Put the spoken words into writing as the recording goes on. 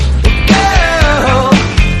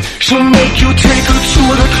to make you take her to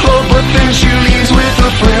the club, but then she leaves with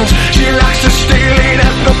her friends. She likes to stay late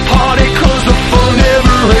at the party cause the fun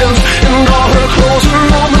never ends. And all her clothes are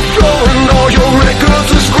on the floor and all your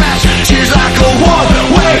records are scratched. She's like a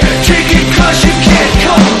one-way ticket cause she can't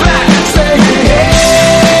come back. Saying,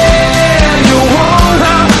 yeah, you want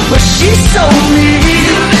her, but she's so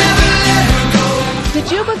mean. Did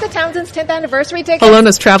you book the Townsend's 10th anniversary ticket?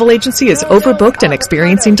 Alona's travel agency is overbooked and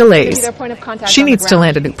experiencing delays. She needs to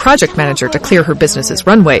land a new project manager to clear her business's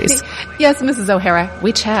runways. Yes, Mrs. O'Hara,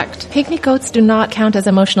 we checked. Pygmy goats do not count as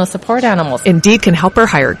emotional support animals. Indeed can help her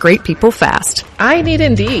hire great people fast. I need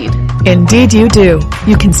Indeed. Indeed you do.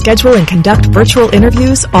 You can schedule and conduct virtual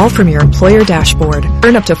interviews all from your employer dashboard.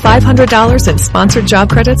 Earn up to $500 in sponsored job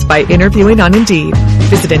credits by interviewing on Indeed.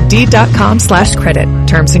 Visit Indeed.com/credit.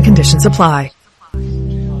 Terms and conditions apply.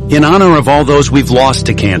 In honor of all those we've lost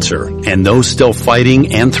to cancer and those still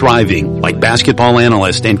fighting and thriving, like basketball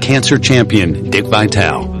analyst and cancer champion Dick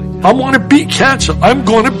Vitale. I want to beat cancer. I'm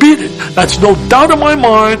going to beat it. That's no doubt in my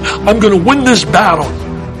mind. I'm going to win this battle.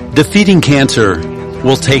 Defeating cancer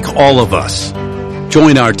will take all of us.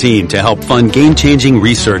 Join our team to help fund game-changing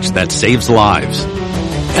research that saves lives.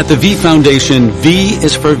 At the V Foundation, V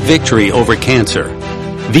is for victory over cancer.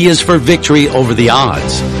 V is for victory over the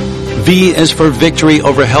odds. V is for victory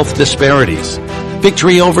over health disparities,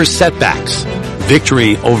 victory over setbacks,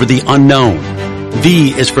 victory over the unknown.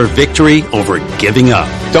 V is for victory over giving up.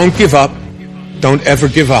 Don't give up. Don't ever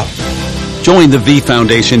give up. Join the V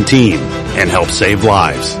Foundation team and help save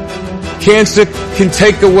lives. Cancer can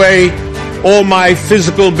take away all my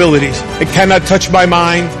physical abilities. It cannot touch my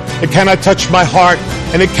mind, it cannot touch my heart,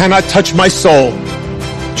 and it cannot touch my soul.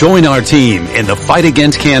 Join our team in the fight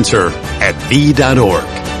against cancer at V.org.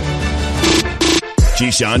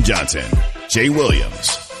 Keyshawn Johnson, Jay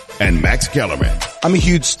Williams, and Max Kellerman. I'm a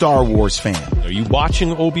huge Star Wars fan. Are you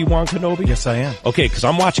watching Obi-Wan Kenobi? Yes, I am. Okay, because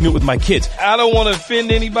I'm watching it with my kids. I don't want to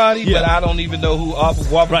offend anybody, but I don't even know who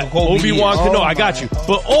Obi-Wan Kenobi. I got you.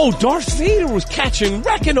 But Darth Vader was catching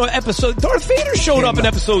wrecking on episode. Darth Vader showed up in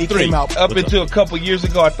episode 3. Up until a couple years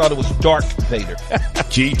ago, I thought it was Darth Vader.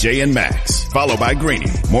 Key, Jay, and Max, followed by Greeny.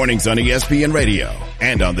 Mornings on ESPN Radio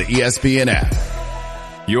and on the ESPN app.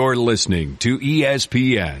 You're listening to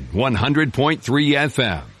ESPN 100.3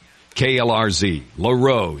 FM, KLRZ, La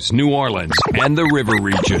Rose, New Orleans, and the River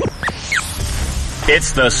Region.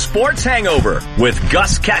 It's the Sports Hangover with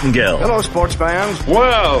Gus Kattengill. Hello, sports fans.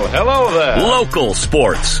 Well, hello there. Local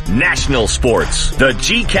sports, national sports. The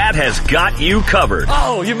GCAT has got you covered.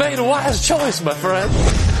 Oh, you made a wise choice, my friend.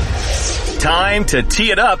 Time to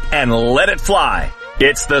tee it up and let it fly.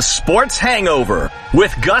 It's the Sports Hangover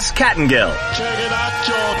with Gus Kattengill. Check it out,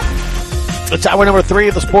 George. It's hour number 3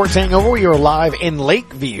 of the Sports Hangover. We are live in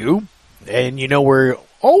Lakeview. And you know we're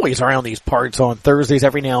always around these parts on Thursdays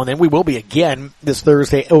every now and then. We will be again this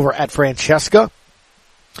Thursday over at Francesca.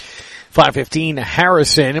 515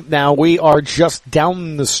 Harrison. Now we are just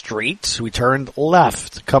down the street. We turned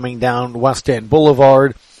left coming down West End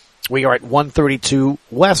Boulevard. We are at 132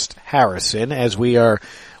 West Harrison as we are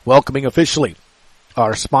welcoming officially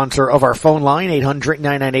our sponsor of our phone line,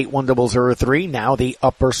 800-998-1003. Now the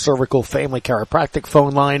Upper Cervical Family Chiropractic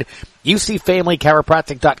phone line.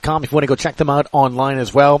 UCFamilyChiropractic.com if you want to go check them out online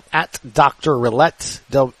as well. At Dr. Rilette,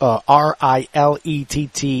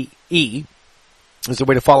 Rilette is the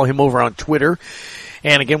way to follow him over on Twitter.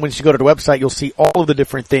 And again, once you go to the website, you'll see all of the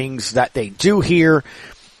different things that they do here.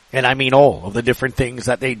 And I mean all of the different things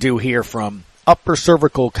that they do here, from upper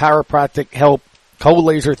cervical chiropractic help, cold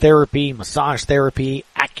laser therapy, massage therapy,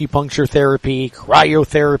 acupuncture therapy,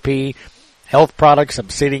 cryotherapy, health products.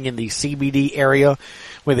 I'm sitting in the CBD area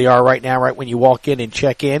where they are right now, right when you walk in and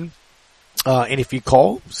check in. And if you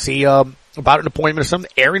call, see about an appointment or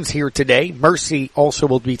something. Aaron's here today. Mercy also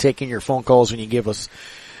will be taking your phone calls when you give us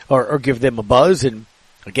or give them a buzz. And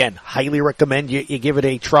again, highly recommend you give it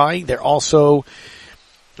a try. They're also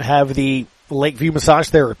have the Lakeview Massage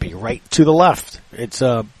Therapy right to the left. It's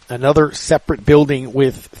another separate building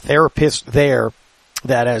with therapists there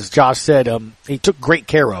that, as Josh said, he took great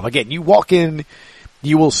care of. Again, you walk in,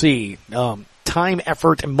 you will see time,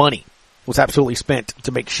 effort, and money was absolutely spent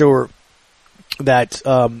to make sure that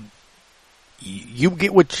you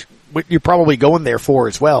get what you're probably going there for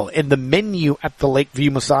as well. And the menu at the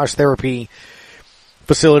Lakeview Massage Therapy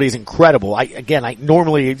facility is incredible.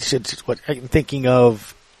 Normally it's what I'm thinking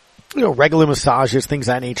of, regular massages, things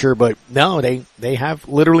of that nature, but no, they have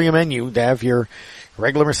literally a menu. They have your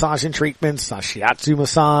regular massage and treatments, shiatsu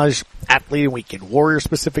massage, athlete and weekend warrior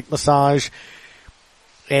specific massage,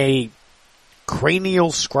 a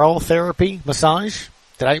cranial scroll therapy massage.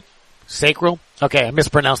 Sacral Okay, I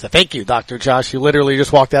mispronounced it. Thank you, Dr. Josh. You literally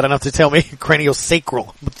just walked out enough to tell me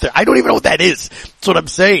craniosacral. I don't even know what that is. That's what I'm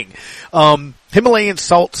saying. Himalayan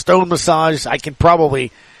salt stone massage, I can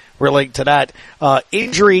probably relate to that.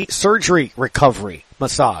 Injury, surgery, recovery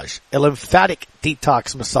massage. A lymphatic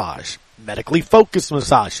detox massage. Medically focused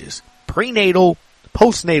massages. Prenatal,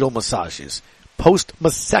 postnatal massages.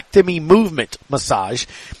 Post-mastectomy movement massage.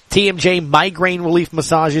 TMJ migraine relief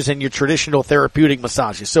massages, and your traditional therapeutic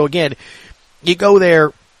massages. So again, you go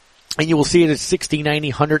there and you will see it at 60, 90,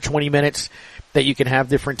 120 minutes that you can have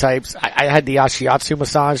different types. I had the Ashiatsu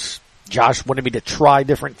massage. Josh wanted me to try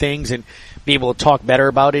different things and be able to talk better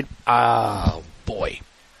about it. Oh boy.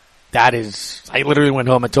 I literally went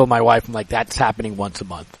home and told my wife, I'm like, that's happening once a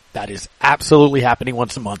month. That is absolutely happening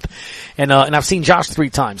once a month. And I've seen Josh 3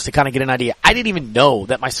 times to kind of get an idea. I didn't even know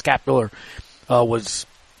that my scapular, was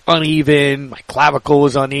uneven, my clavicle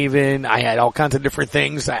was uneven, I had all kinds of different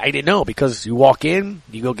things. I didn't know, because you walk in,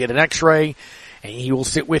 you go get an x-ray, and he will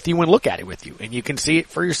sit with you and look at it with you, and you can see it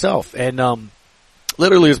for yourself. And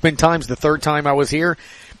literally there's been times, the 3rd time I was here,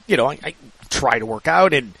 I try to work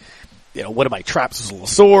out, and one of my traps was a little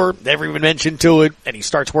sore, never even mentioned to it, and he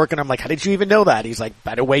starts working, I'm like, how did you even know that? He's like,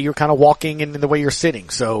 by the way you're kind of walking and the way you're sitting.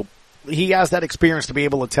 So he has that experience to be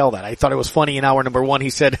able to tell that. I thought it was funny in hour number 1. He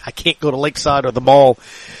said, I can't go to Lakeside or the mall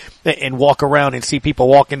and walk around and see people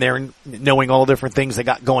walking there and knowing all the different things they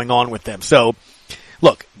got going on with them. So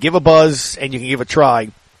look, give a buzz and you can give a try.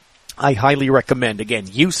 I highly recommend. Again,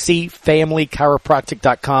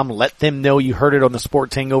 UCFamilyChiropractic.com. Let them know you heard it on the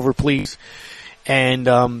Sports Hangover, please.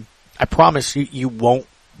 And, I promise you won't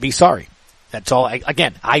be sorry. That's all.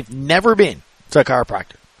 Again, I've never been to a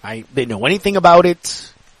chiropractor. They didn't know anything about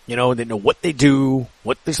it. They know what they do,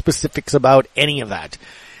 what the specifics about, any of that.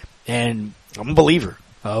 And I'm a believer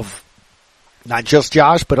of not just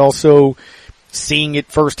Josh, but also seeing it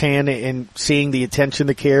firsthand and seeing the attention,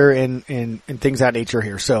 the care, and things of that nature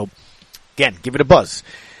here. So, again, give it a buzz,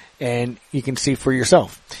 and you can see for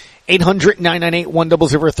yourself.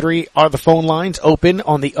 800-998-1003 are the phone lines open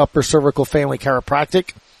on the Upper Cervical Family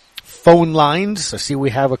Chiropractic phone lines. I see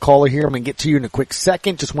we have a caller here. I'm going to get to you in a quick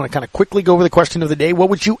second. Just want to kind of quickly go over the question of the day. What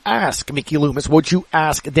would you ask Mickey Loomis? What would you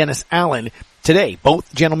ask Dennis Allen today?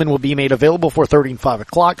 Both gentlemen will be made available for 4:30 and 5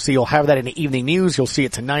 o'clock, so you'll have that in the evening news. You'll see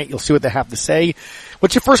it tonight. You'll see what they have to say.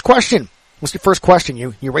 What's your first question? What's your first question?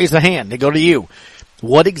 You raise the hand. They go to you.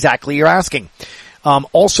 What exactly you're asking.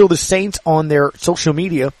 Also, the Saints on their social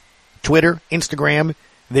media, Twitter, Instagram,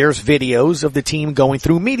 there's videos of the team going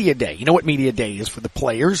through Media Day. You know what Media Day is for the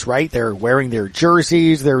players, right? They're wearing their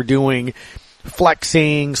jerseys, they're doing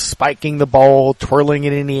flexing, spiking the ball, twirling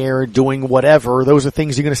it in the air, doing whatever. Those are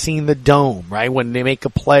things you're going to see in the dome, right? When they make a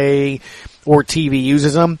play or TV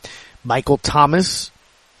uses them. Michael Thomas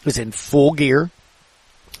is in full gear.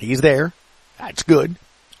 He's there. That's good.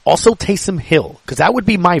 Also Taysom Hill, because that would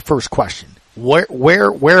be my first question. Where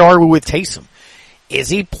are we with Taysom? Is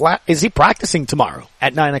he practicing tomorrow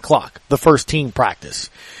at 9 o'clock? The first team practice.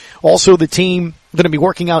 Also, the team going to be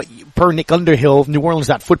working out per Nick Underhill, New Orleans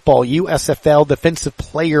Football, USFL Defensive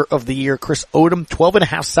Player of the Year, Chris Odom,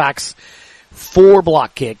 12.5 sacks, 4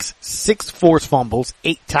 block kicks, 6 forced fumbles,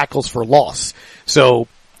 8 tackles for loss. So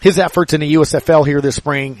his efforts in the USFL here this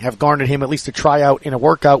spring have garnered him at least a tryout in a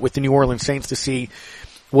workout with the New Orleans Saints to see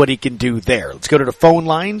what he can do there. Let's go to the phone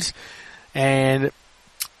lines. And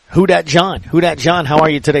Who Dat John, how are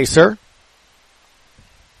you today, sir?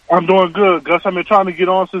 I'm doing good, Gus. I've been trying to get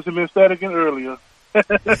on since I've been staticking earlier.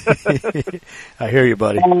 I hear you,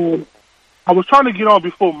 buddy. I was trying to get on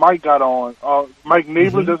before Mike got on. Mike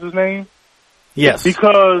Nabler, that's his name? Yes.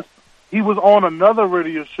 Because he was on another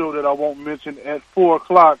radio show that I won't mention at 4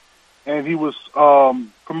 o'clock, and he was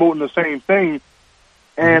promoting the same thing.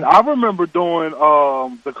 And I remember during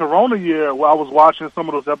the Corona year where I was watching some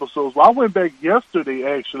of those episodes. Well, I went back yesterday,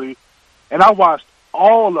 actually, and I watched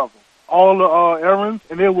all of them, all the errands,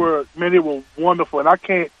 and they were wonderful. And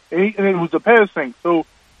and it was the past Saints. So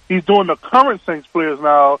he's doing the current Saints players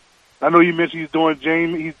now. I know you mentioned he's doing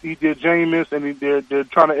James. He did Jameis, and they're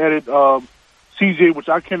trying to edit CJ, which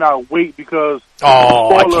I cannot wait because.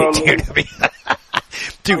 Oh, I can't hear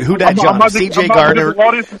dude, Who Dat John? CJ Gardner.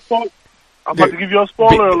 I'm about to give you a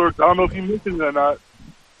spoiler alert. I don't know if you mentioned it or not.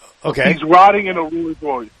 Okay. He's riding in a Rolls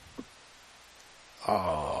Royce.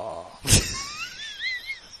 Oh.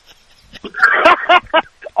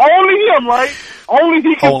 Only him, right? Only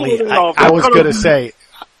he can pull it off. I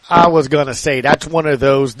was gonna say that's one of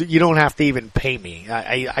those you don't have to even pay me.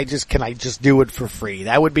 I just do it for free.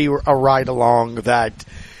 That would be a ride along that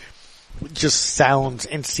just sounds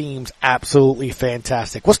and seems absolutely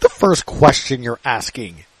fantastic. What's the first question you're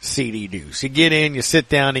asking CD do? So you get in, you sit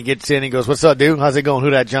down, he gets in, he goes, "What's up, dude? How's it going? Who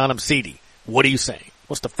that, John? I'm CD." What are you saying?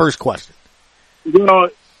 What's the first question? You know,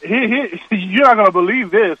 you're not gonna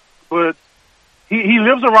believe this, but he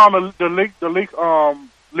lives around the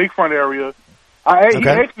lakefront area. He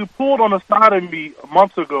actually pulled on the side of me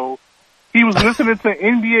months ago. He was listening to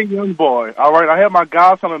NBA Youngboy. All right, I had my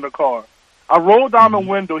godson in the car. I rolled down the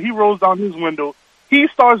window. He rolls down his window. He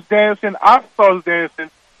starts dancing. I starts dancing.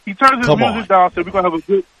 He turns his music down. Said, "We're gonna have a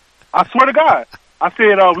good." I swear to God, I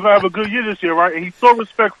said, "We're gonna have a good year this year, right?" And he's so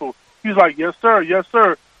respectful. He's like, "Yes, sir. Yes,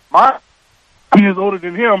 sir." My years older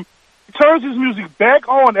than him. He turns his music back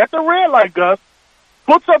on at the red light, Gus.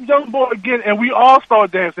 Puts up Youngboy again, and we all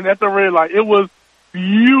start dancing at the red light. It was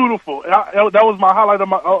beautiful. And that was my highlight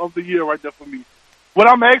of the year right there for me. When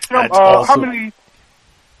I'm asking him, awesome.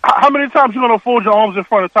 How many times you gonna fold your arms in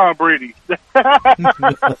front of Tom Brady?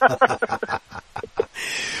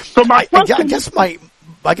 So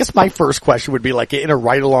I guess my first question would be like in a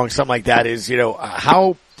ride along something like that is,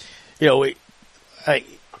 how,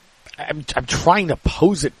 I'm trying to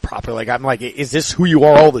pose it properly. I'm like, is this who you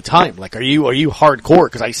are all the time? Like, are you hardcore?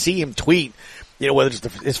 Because I see him tweet, whether it's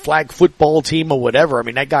his flag football team or whatever. I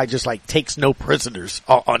mean, that guy just like takes no prisoners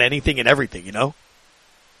on anything and everything,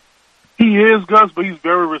 He is, Gus, but he's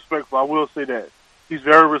very respectful. I will say that he's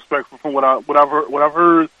very respectful from what I've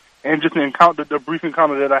heard, and just the brief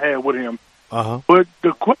encounter that I had with him. But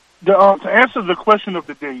to answer the question of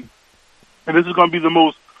the day, and this is going to be the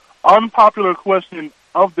most unpopular question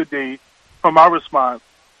of the day from my response.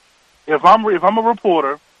 If I'm a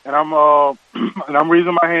reporter and I'm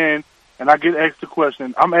raising my hand and I get asked a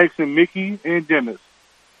question, I'm asking Mickey and Dennis,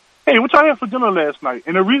 "Hey, what y'all had for dinner last night?"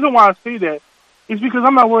 And the reason why I say that is because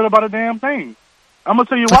I'm not worried about a damn thing. I'm gonna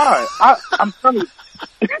tell you why. I'm telling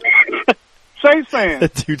you, Saints fans.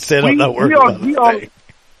 That dude said I'm not worried about a thing.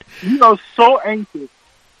 We are so anxious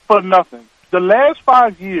for nothing. The last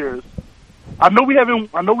 5 years, I know we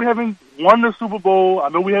haven't won the Super Bowl. I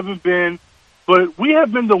know we haven't been, but we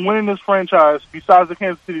have been the winningest franchise besides the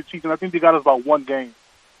Kansas City Chiefs, and I think they got us about one game.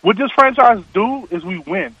 What this franchise do is we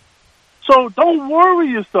win. So don't worry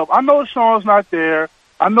yourself. I know Sean's not there.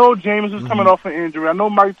 I know James is coming off an injury. I know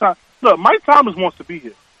Mike Thomas. Look, Mike Thomas wants to be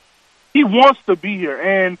here. He wants to be here,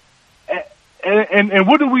 and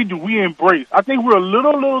what do? We embrace. I think we're a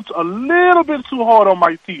little bit too hard on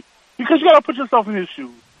Mike T, because you got to put yourself in his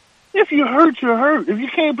shoes. If you hurt, you're hurt. If you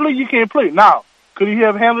can't play, you can't play. Now, could he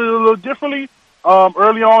have handled it a little differently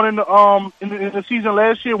early on in the season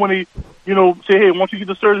last year when he, said, "Hey, once you get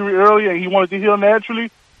the surgery early," and he wanted to heal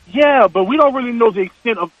naturally? Yeah, but we don't really know the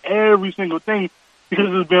extent of every single thing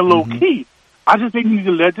because it's been low key. I just think we need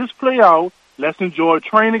to let this play out. Let's enjoy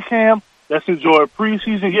training camp. Let's enjoy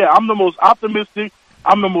preseason. Yeah, I'm the most optimistic,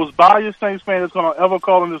 I'm the most biased Saints fan that's going to ever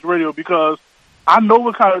call on this radio because I know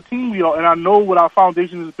what kind of team we are, and I know what our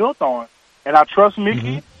foundation is built on. And I trust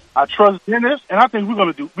Mickey, I trust Dennis, and I think we're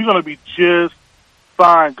gonna be just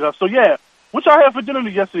fine, Gus. So yeah, what y'all had for dinner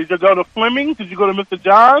yesterday? Did you go to Fleming's? Did you go to Mr.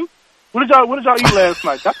 John's? What did y'all eat last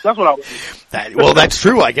night? That's what I was. Well, that's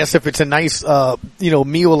true. I guess if it's a nice,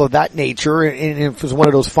 meal of that nature, and if it's one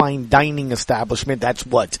of those fine dining establishments, that's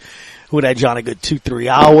what. Who would have John a good 2-3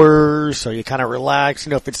 hours? So you kind of relax.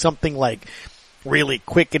 If it's something like really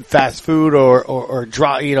quick and fast food or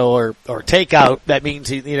dry, or takeout, that means,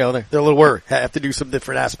 they're a little worried. Have to do some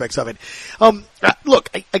different aspects of it. Look,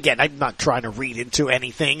 again, I'm not trying to read into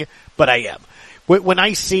anything, but I am. When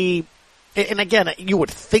I see, and again, you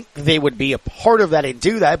would think they would be a part of that and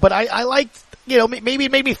do that, but I like, maybe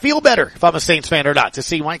it made me feel better if I'm a Saints fan or not to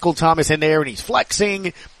see Michael Thomas in there and he's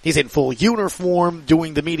flexing. He's in full uniform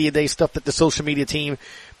doing the media day stuff that the social media team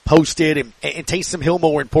posted and Taysom Hill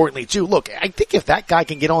more importantly too. Look, I think if that guy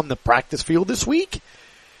can get on the practice field this week,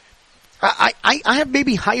 I have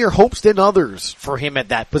maybe higher hopes than others for him at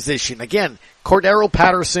that position. Again, Cordero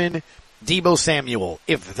Patterson, Deebo Samuel.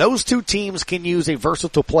 If those two teams can use a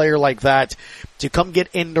versatile player like that to come get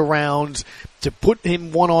end arounds, to put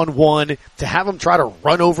him one-on-one, to have him try to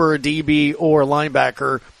run over a DB or a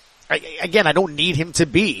linebacker, again, I don't need him to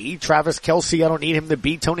be Travis Kelce. I don't need him to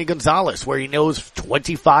be Tony Gonzalez, where he knows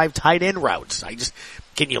 25 tight end routes.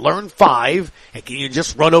 Can you learn 5, and can you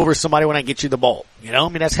just run over somebody when I get you the ball?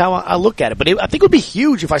 That's how I look at it. But I think it would be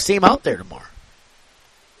huge if I see him out there tomorrow.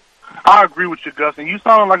 I agree with you, Gus, and you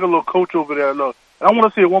sound like a little coach over there. Look, and I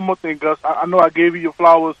want to say one more thing, Gus. I know I gave you your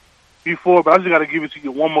flowers before, but I just got to give it to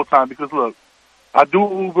you one more time because, look, I do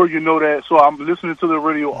Uber, you know that, so I'm listening to the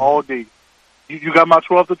radio all day. You got my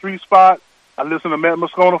 12 to 3 spot. I listen to Matt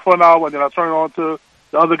Moscona for an hour, and then I turn on to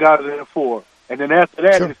the other guys at 4. And then after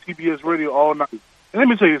that, it's CBS radio all night. And let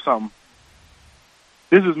me tell you something.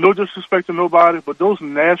 this is no disrespect to nobody, but those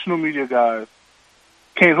national media guys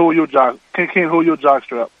can't hold your jock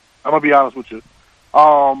strap. I'm gonna be honest with you.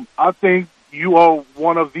 I think you are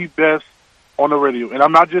one of the best on the radio, and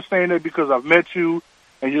I'm not just saying that because I've met you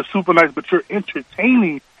and you're super nice, but you're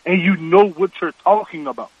entertaining and you know what you're talking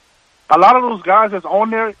about. A lot of those guys that's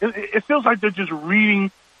on there, it feels like they're just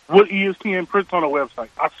reading what ESPN prints on a website.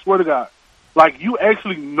 I swear to God. Like, you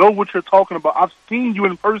actually know what you're talking about. I've seen you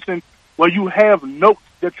in person where you have notes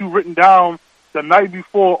that you've written down the night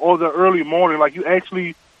before or the early morning. Like, you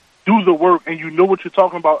actually do the work and you know what you're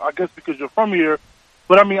talking about, I guess because you're from here.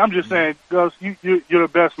 But, I mean, I'm just saying, Gus, you're the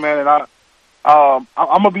best, man. And I'm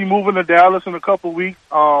going to be moving to Dallas in a couple of weeks.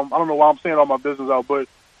 I don't know why I'm saying all my business out, but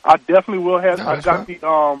I definitely will have, I got the,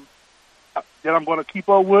 that I'm going to keep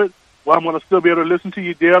up with, where I'm going to still be able to listen to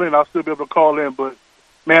you daily and I'll still be able to call in. But,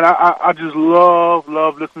 man, I just love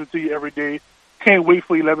listening to you every day. Can't wait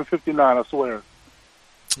for 11:59, I swear.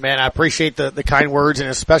 Man, I appreciate the kind words, and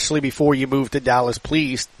especially before you move to Dallas,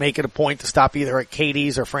 please make it a point to stop either at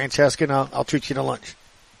Katie's or Francesca, and I'll treat you to lunch.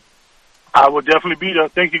 I will definitely be there.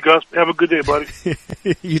 Thank you, Gus. Have a good day, buddy.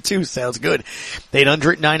 You too. Sounds good.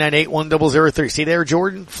 800-998-1003. See there,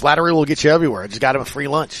 Jordan? Flattery will get you everywhere. I just got him a free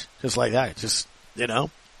lunch. Just like that. Just,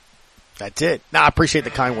 that's it. I appreciate the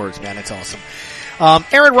kind words, man. That's awesome.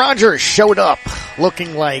 Aaron Rodgers showed up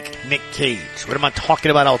looking like Nick Cage. What am I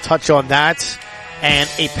talking about? I'll touch on that. And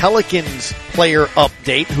a Pelicans player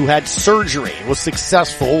update who had surgery, was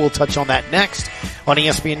successful. We'll touch on that next on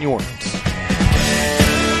ESPN New Orleans.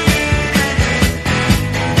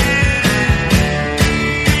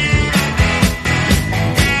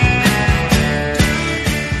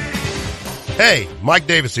 Hey, Mike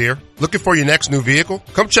Davis here. Looking for your next new vehicle?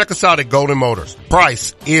 Come check us out at Golden Motors.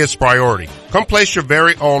 Price is priority. Come place your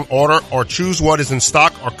very own order or choose what is in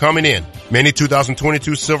stock or coming in. Many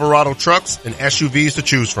 2022 Silverado trucks and SUVs to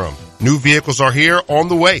choose from. New vehicles are here on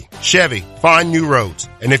the way. Chevy, find new roads.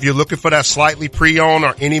 And if you're looking for that slightly pre-owned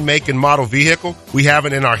or any make and model vehicle, we have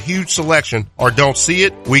it in our huge selection. Or don't see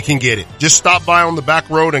it, we can get it. Just stop by on the back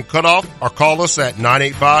road and cut off or call us at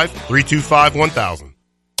 985-325-1000.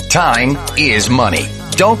 Time is money.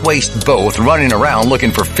 Don't waste both running around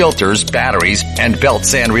looking for filters, batteries, and belt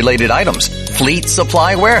sand related items. Fleet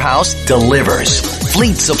Supply Warehouse delivers.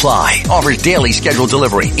 Fleet Supply offers daily scheduled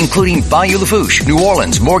delivery, including Bayou Lafourche, New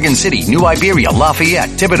Orleans, Morgan City, New Iberia, Lafayette,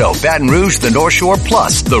 Thibodeau, Baton Rouge, the North Shore,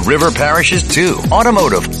 plus the river parishes too.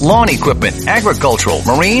 Automotive, lawn equipment, agricultural,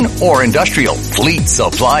 marine, or industrial. Fleet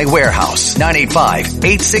Supply Warehouse,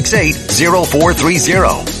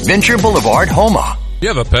 985-868-0430. Venture Boulevard, Homa. You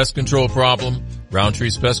have a pest control problem?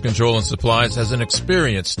 Roundtree's Pest Control and Supplies has an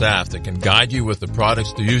experienced staff that can guide you with the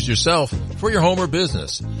products to use yourself for your home or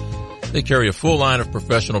business. They carry a full line of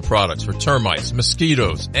professional products for termites,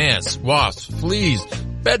 mosquitoes, ants, wasps, fleas,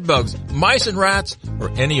 bed bugs, mice and rats, or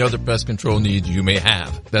any other pest control needs you may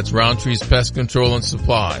have. That's Roundtree's Pest Control and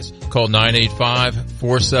Supplies. Call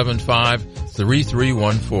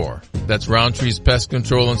 985-475-3314. That's Roundtree's Pest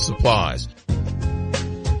Control and Supplies.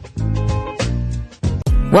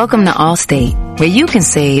 Welcome to Allstate, where you can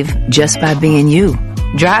save just by being you.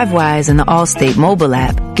 DriveWise in the Allstate mobile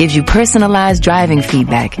app gives you personalized driving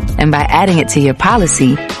feedback, and by adding it to your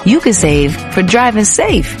policy, you can save for driving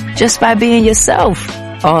safe just by being yourself.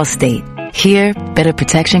 Allstate. Here, better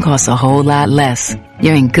protection costs a whole lot less.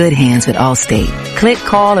 You're in good hands with Allstate. Click,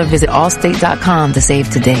 call, or visit allstate.com to save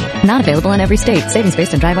today. Not available in every state. Savings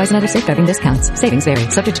based on DriveWise and other safe driving discounts. Savings vary.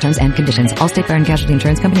 Subject to terms and conditions. Allstate Fire and Casualty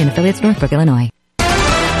Insurance Company and affiliates, Northbrook, Illinois.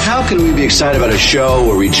 How can we be excited about a show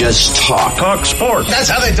where we just talk? Talk sports. That's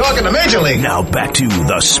how they talk in the Major League. Now back to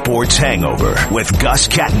the Sports Hangover with Gus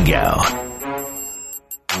Kattengell.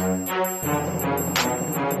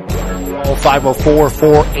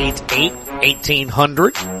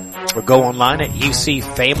 504-488-1800 or go online at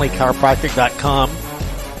ucfamilychiropractic.com.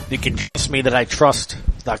 You can trust me that I trust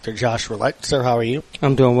Dr. Josh Roulette. Sir, how are you?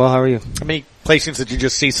 I'm doing well. How are you? How many patients did you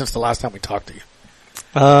just see since the last time we talked to you?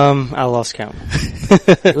 I lost count.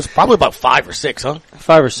 It was probably about 5 or 6, huh?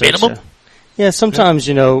 5 or 6. Minimum? Yeah, sometimes,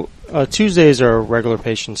 Tuesdays are regular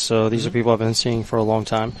patients, so these are people I've been seeing for a long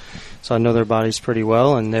time. So I know their bodies pretty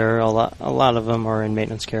well, and a lot of them are in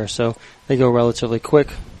maintenance care, so they go relatively quick.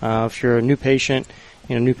 If you're a new patient,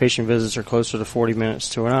 new patient visits are closer to 40 minutes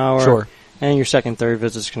to an hour. Sure. And your second, third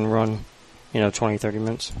visits can run, 20, 30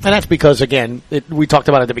 minutes. And that's because, again, we talked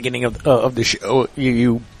about at the beginning of the show,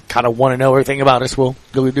 you kind of want to know everything about us. We'll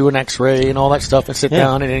do an x-ray and all that stuff and sit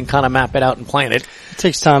down and then kind of map it out and plan it. It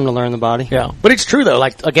takes time to learn the body. Yeah. But it's true, though.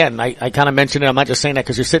 Like, again, I kind of mentioned it. I'm not just saying that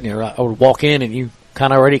because you're sitting here. I would walk in and you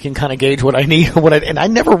kind of already can kind of gauge what I need, and I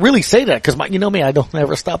never really say that because you know me, I don't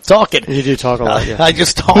ever stop talking. You do talk a lot, yeah. I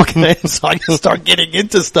just talk, and so I just start getting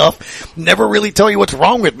into stuff. Never really tell you what's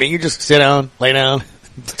wrong with me. You just sit down, lay down,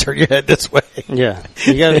 turn your head this way. Yeah,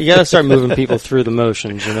 you gotta start moving people through the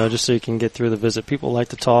motions, just so you can get through the visit. People like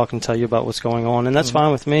to talk and tell you about what's going on, and that's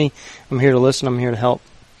fine with me. I'm here to listen. I'm here to help.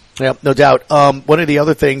 Yeah, no doubt. One of the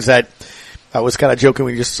other things that I was kind of joking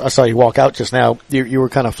when I saw you walk out just now. You were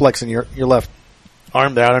kind of flexing your left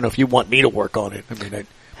arm there. I don't know if you want me to work on it. I mean,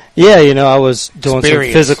 yeah, I was doing some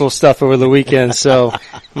physical stuff over the weekend, so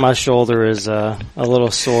my shoulder is a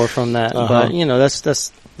little sore from that. But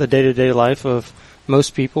that's the day-to-day life of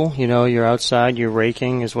most people. You're outside, you're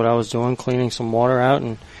raking is what I was doing, cleaning some water out,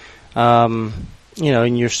 and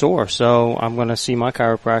and you're sore. So I'm going to see my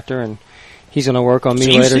chiropractor, and he's going to work on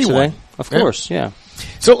me later today. Of course, yeah.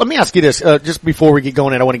 So let me ask you this, just before we get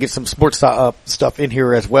going, and I want to get some sports stuff in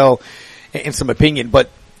here as well, and some opinion, but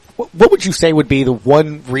what would you say would be the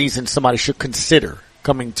one reason somebody should consider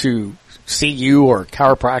coming to see you or a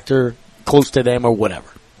chiropractor close to them or whatever?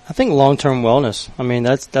 I think long-term wellness. I mean,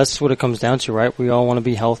 that's what it comes down to, right? We all want to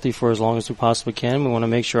be healthy for as long as we possibly can. We want to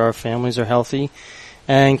make sure our families are healthy,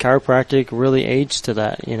 and chiropractic really aids to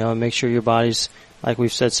that, and make sure your body's, like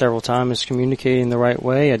we've said several times, is communicating the right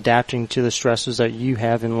way, adapting to the stresses that you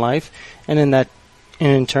have in life, and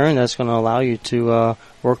in turn, that's going to allow you to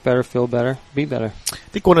work better, feel better, be better. I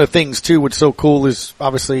think one of the things, too, what's so cool is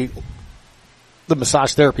obviously the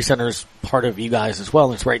Massage Therapy Center is part of you guys as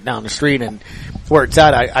well. It's right down the street, and where it's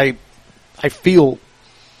at, I feel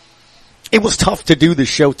it was tough to do the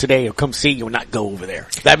show today or come see you and not go over there.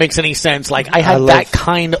 If that makes any sense. Like, I had that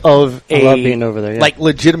kind of I love being over there, yeah. Like,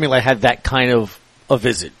 legitimately, I had that kind of a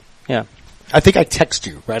visit. Yeah. I think I text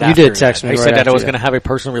you right after. You did text me. I said that I was going to have a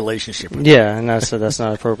personal relationship with you. Yeah, and I said that's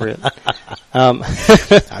not appropriate.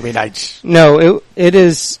 I mean, No, it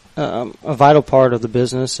is a vital part of the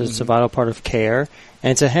business. It's a vital part of care.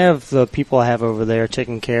 And to have the people I have over there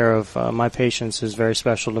taking care of my patients is very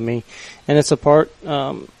special to me. And it's a part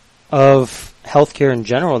of healthcare in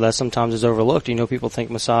general that sometimes is overlooked. People think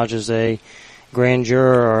massage is a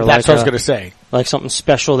grandeur or that's what I was going to say. Like something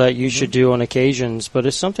special that you should do on occasions, but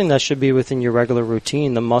it's something that should be within your regular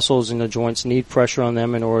routine. The muscles and the joints need pressure on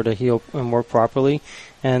them in order to heal and work properly,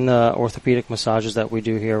 and the orthopedic massages that we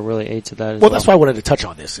do here really aid to that as well. Well, that's why I wanted to touch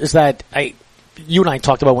on this, is that you and I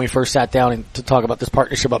talked about when we first sat down and to talk about this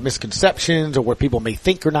partnership about misconceptions or what people may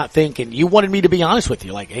think or not think, and you wanted me to be honest with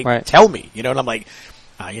you, like, hey, tell me, and I'm like,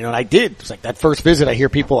 and I did. It's like that first visit, I hear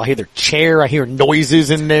their chair, I hear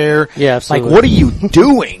noises in there. Yeah, absolutely. Like, what are you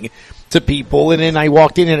doing to people? And then I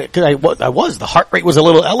walked in and the heart rate was a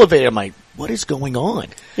little elevated. I'm like, what is going on?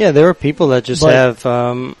 Yeah, there are people that just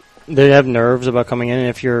they have nerves about coming in, and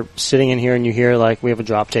if you're sitting in here and you hear, like, we have a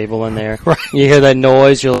drop table in there, you hear that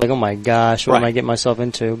noise, you're like, oh my gosh, what am I getting myself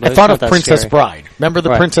into? But I thought of Princess Bride. Remember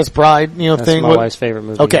the Princess Bride, That's thing? That's my wife's favorite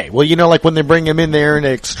movie. Okay, well, like when they bring him in there and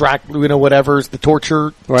they extract, whatever's the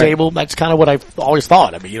torture table, that's kind of what I've always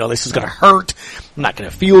thought. I mean, this is going to hurt. I'm not going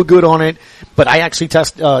to feel good on it. But I actually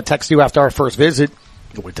text you after our first visit.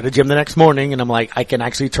 I went to the gym the next morning, and I'm like, I can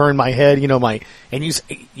actually turn my head, and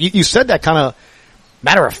you said that kind of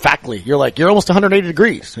matter-of-factly. You're like, you're almost 180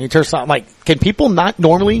 degrees. And you turn something like, can people not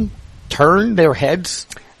normally turn their heads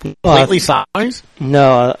completely sideways?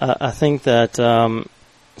 No, I think that,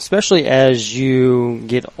 especially as you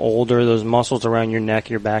get older, those muscles around your neck,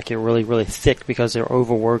 your back get really, really thick because they're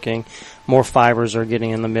overworking. More fibers are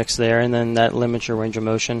getting in the mix there, and then that limits your range of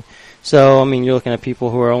motion. So, I mean, you're looking at people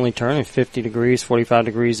who are only turning 50 degrees, 45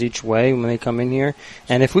 degrees each way when they come in here.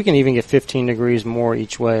 And if we can even get 15 degrees more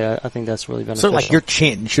each way, I think that's really beneficial. So, like, your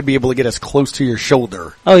chin should be able to get as close to your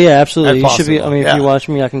shoulder. Oh, yeah, absolutely. You should be. I mean, if you watch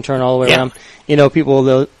me, I can turn all the way around.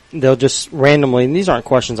 People, they'll just randomly, and these aren't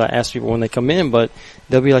questions I ask people when they come in, but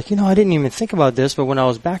they'll be like, I didn't even think about this, but when I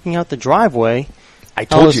was backing out the driveway, I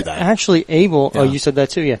told you that. Actually able, oh, you said that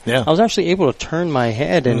too, yeah. I was actually able to turn my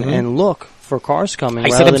head and look for cars coming. I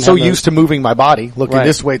said I'm so used to moving my body, looking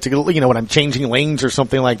this way to, when I'm changing lanes or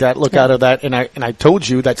something like that, look out of that. And I told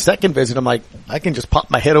you that second visit, I'm like, I can just pop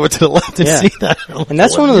my head over to the left and see that. And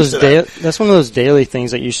that's one of those daily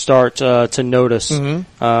things that you start to notice.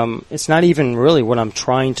 It's not even really what I'm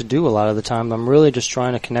trying to do a lot of the time. I'm really just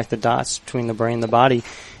trying to connect the dots between the brain and the body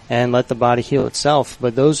and let the body heal itself.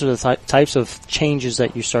 But those are the types of changes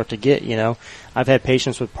that you start to get, I've had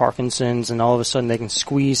patients with Parkinson's, and all of a sudden they can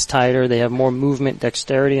squeeze tighter. They have more movement,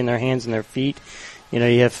 dexterity in their hands and their feet. You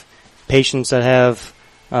have patients that have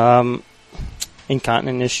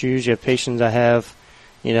incontinent issues. You have patients that have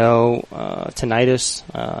tinnitus,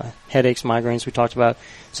 headaches, migraines we talked about.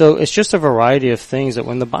 So it's just a variety of things that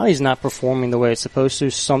when the body's not performing the way it's supposed to,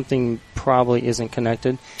 something probably isn't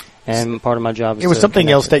connected. And part of my job is it was something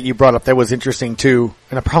else it. that you brought up that was interesting too,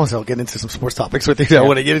 and I promise I'll get into some sports topics with you that I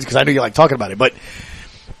want to get into because I know you like talking about it. But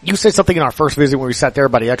you said something in our first visit when we sat there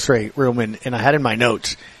by the X-ray room, and I had in my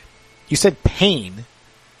notes, you said pain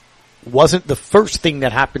wasn't the first thing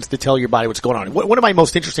that happens to tell your body what's going on. One of my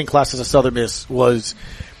most interesting classes at Southern Miss was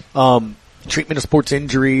treatment of sports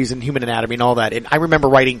injuries and human anatomy and all that. And I remember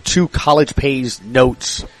writing 2 college pays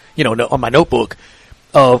notes, on my notebook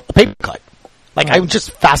of a paper cut. Like, I'm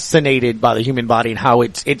just fascinated by the human body and how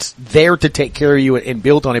it's there to take care of you and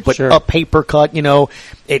build on it. But a paper cut,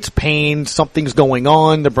 it's pain, something's going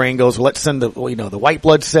on. The brain goes, well, let's send the white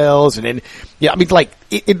blood cells. And then,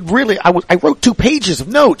 it really, I wrote 2 pages of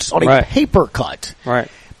notes on a paper cut. Right.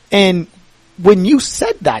 And when you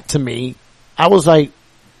said that to me, I was like,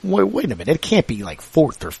 wait a minute, it can't be like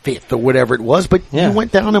 4th or 5th or whatever it was, but you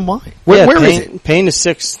went down and why? Where is it? Pain is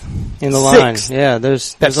 6th in the line. Yeah,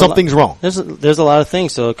 there's something's wrong. There's a lot of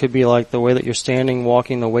things. So it could be like the way that you're standing,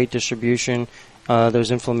 walking, the weight distribution. There's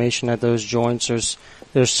inflammation at those joints.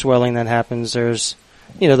 There's swelling that happens. There's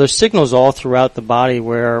signals all throughout the body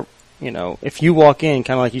where, if you walk in,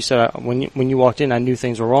 kind of like you said, when you walked in, I knew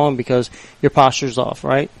things were wrong because your posture's off,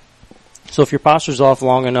 right? So if your posture's off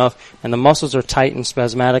long enough and the muscles are tight and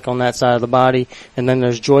spasmodic on that side of the body, and then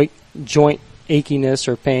there's joint achiness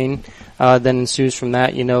or pain, then ensues from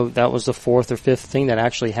that, that was the 4th or 5th thing that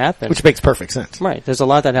actually happened. Which makes perfect sense. Right. There's a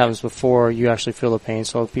lot that happens before you actually feel the pain.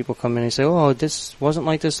 So people come in and say, oh, this wasn't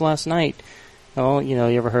like this last night. Oh, you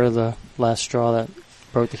ever heard of the last straw that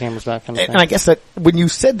broke the camel's back kind of thing? And I guess that when you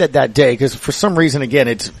said that day, because for some reason, again,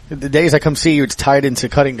 it's the days I come see you, it's tied into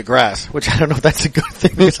cutting the grass, which I don't know if that's a good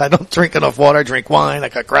thing because I don't drink enough water. I drink wine. I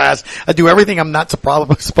cut grass. I do everything I'm not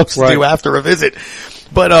supposed to do after a visit.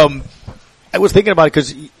 But I was thinking about it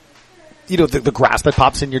because the grass that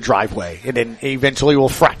pops in your driveway and then eventually will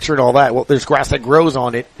fracture and all that. Well, there's grass that grows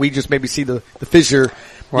on it. We just maybe see the fissure,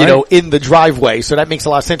 in the driveway. So that makes a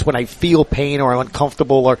lot of sense when I feel pain or I'm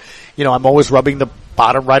uncomfortable or, I'm always rubbing the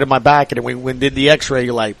bottom right of my back. And when did the X-ray,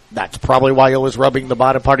 you're like, that's probably why you're always rubbing the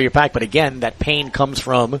bottom part of your back. But again, that pain comes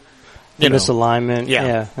from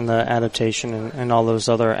misalignment, and the adaptation and all those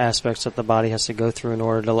other aspects that the body has to go through in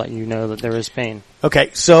order to let you know that there is pain. Okay,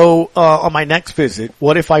 so on my next visit,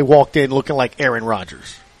 what if I walked in looking like Aaron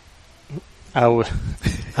Rodgers? I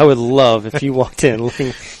would love if you walked in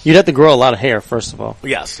looking. You'd have to grow a lot of hair, first of all.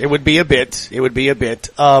 Yes, it would be a bit. It would be a bit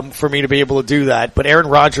for me to be able to do that. But Aaron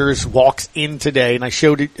Rodgers walks in today, and I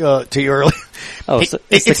showed it to you earlier. Oh,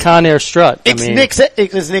 it's the Con Air strut. It's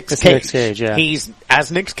Nick Cage. Yeah. He's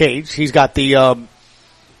as Nick Cage. He's got the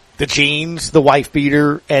jeans, the wife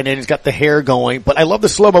beater, and then he's got the hair going. But I love the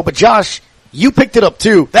slow mo. But Josh, you picked it up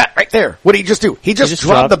too. That right there. What did he just do? He just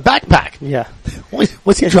dropped the backpack. Yeah.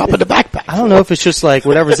 What's he dropping the backpack? I don't know if it's just like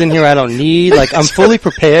whatever's in here I don't need. Like I'm fully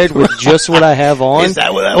prepared with just what I have on. Is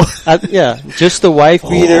that what that was? Yeah. Just the wife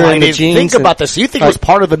beater and the jeans. Think about this. You think it was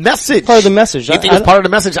part of the message. Part of the message. You think it was part of the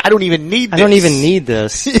message? I don't even need this. I don't even need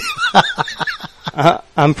this.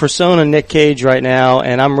 I'm persona Nick Cage right now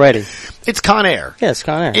and I'm ready. It's Con Air. Yeah, it's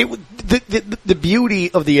Con Air. The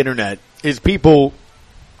beauty of the internet is people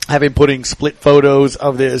having putting split photos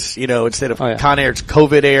of this, instead of Con Air, it's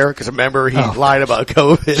COVID Air, because remember he lied about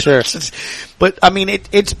COVID. Sure. But I mean,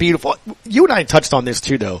 it's beautiful. You and I touched on this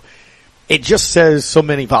too, though. It just says so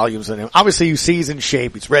many volumes in him. Obviously, you see he's in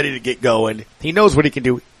shape. He's ready to get going. He knows what he can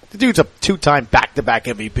do. The dude's a 2-time back-to-back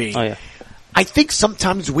MVP. Oh yeah. I think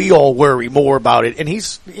sometimes we all worry more about it, and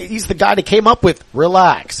he's the guy that came up with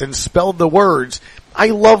relax and spelled the words. I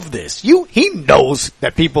love this. He knows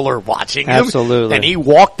that people are watching him. Absolutely. And he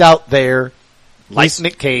walked out there like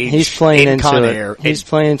Nick Cage. He's playing into Con it. Air. He's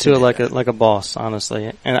playing into it like a boss, honestly.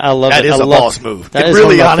 And I love that. it. That is a boss move. That it is really,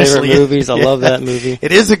 one of my honestly, favorite movies. I love that movie.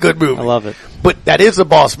 It is a good movie. I love it. But that is a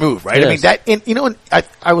boss move, right? It I mean, is. that, and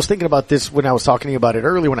I was thinking about this when I was talking to you about it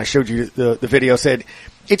earlier when I showed you the video. Said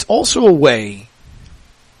it's also a way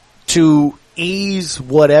to ease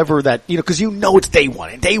whatever that, because it's day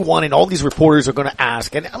one and all these reporters are going to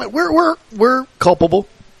ask, and I mean, we're culpable.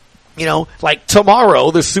 Like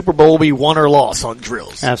tomorrow the Super Bowl will be won or lost on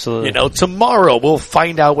drills. Absolutely. Tomorrow we'll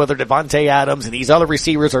find out whether Devontae Adams and these other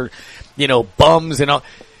receivers are, bums and all.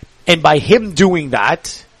 And by him doing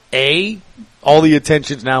that, all the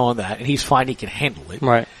attention's now on that, and he's fine, he can handle it.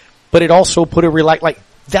 Right. But it also put like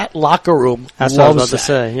that locker room. That's what I was about to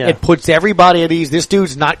say. Yeah. It puts everybody at ease. This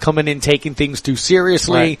dude's not coming in taking things too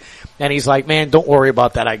seriously, right. And he's like, "Man, don't worry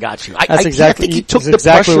about that. I got you." That's exactly I think he took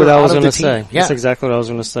exactly the what I pressure was out of going the to say. team. Yeah. That's exactly what I was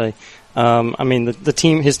going to say. I mean, the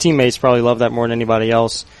team, his teammates probably love that more than anybody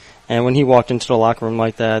else. And when he walked into the locker room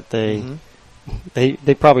like that, they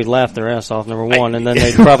probably laughed their ass off, number one, and then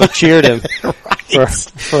they probably cheered him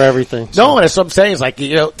for everything. So. No, and that's what I'm saying. It's like,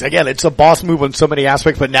 again, it's a boss move on so many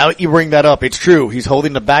aspects, but now that you bring that up, it's true. He's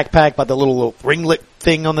holding the backpack by the little ringlet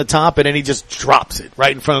thing on the top, and then he just drops it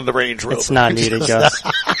right in front of the Range Rover. It's not needed, Gus.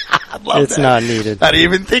 It's not needed. I didn't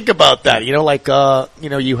even think about that.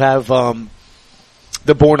 You have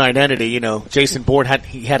the Bourne Identity. Jason Bourne had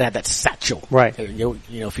that satchel. Right.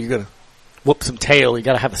 If you're gonna whoop some tail, you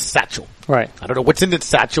got to have a satchel. Right. I don't know what's in the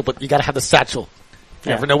satchel, but you got to have the satchel. You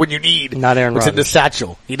never know when you need Not Aaron what's Rodgers. in the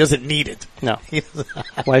satchel. He doesn't need it. No.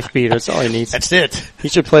 Wife beater. That's all he needs. That's it. He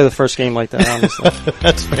should play the first game like that, honestly.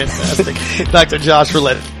 That's fantastic. Dr. Josh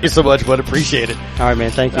Roulette, thank you so much, bud. Appreciate it. All right, man.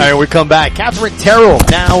 Thank you. All right, we come back. Catherine Terrell,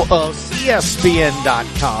 now of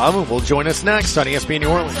ESPN.com, will join us next on ESPN New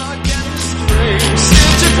Orleans.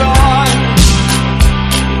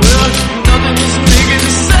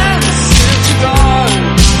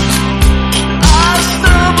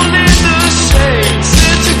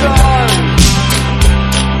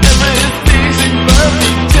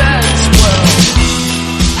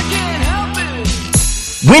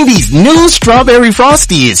 Wendy's new Strawberry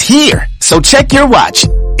Frosty is here, so check your watch.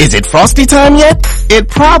 Is it Frosty time yet? It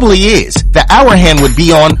probably is. The hour hand would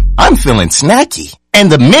be on, I'm feeling snacky.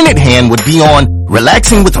 And the minute hand would be on,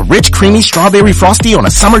 relaxing with a rich, creamy Strawberry Frosty on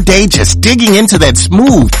a summer day, just digging into that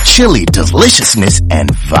smooth, chilly deliciousness and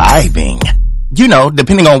vibing.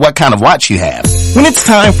 Depending on what kind of watch you have. When it's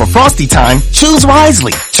time for Frosty time, choose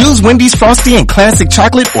wisely. Choose Wendy's Frosty and Classic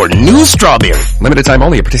Chocolate or New Strawberry. Limited time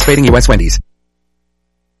only at participating U.S. Wendy's.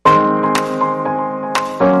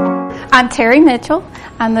 I'm Terry Mitchell.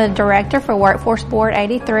 I'm the director for Workforce Board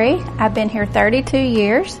 83. I've been here 32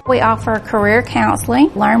 years. We offer career counseling,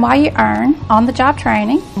 learn while you earn, on-the-job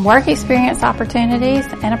training, work experience opportunities,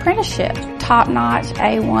 and apprenticeship. Top-notch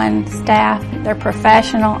A1 staff. They're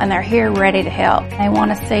professional and they're here ready to help. They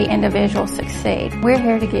want to see individuals succeed. We're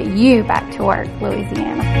here to get you back to work,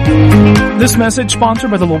 Louisiana. This message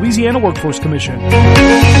sponsored by the Louisiana Workforce Commission.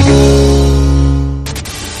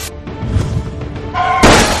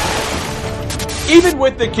 Even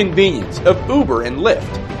with the convenience of Uber and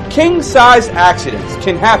Lyft, king-size accidents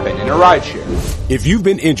can happen in a rideshare. If you've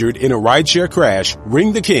been injured in a rideshare crash,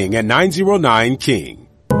 ring the King at 909-KING.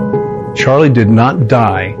 Charlie did not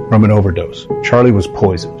die from an overdose. Charlie was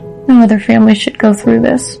poisoned. No other family should go through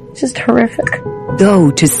this. It's just horrific.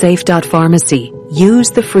 Go to safe.pharmacy.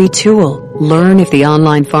 Use the free tool. Learn if the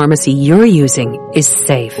online pharmacy you're using is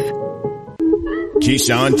safe.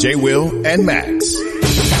 Keyshawn, J. Will, and Max.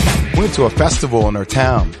 Went to a festival in our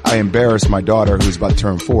town. I embarrassed my daughter, who's about to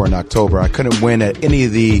turn 4 in October. I couldn't win at any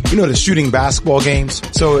of the shooting basketball games.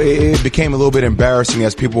 So it became a little bit embarrassing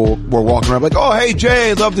as people were walking around like, oh, hey,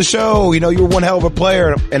 Jay, love the show. You were one hell of a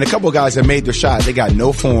player. And a couple of guys that made their shot, they got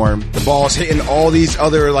no form. The ball's hitting all these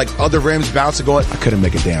other rims, bouncing, going. I couldn't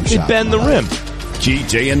make a damn shot. Bend the rim.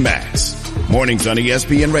 GJ and Max. Mornings on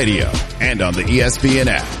ESPN Radio and on the ESPN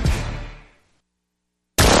app.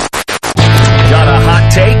 Got a hot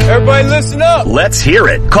take? Everybody listen up. Let's hear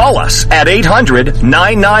it. Call us at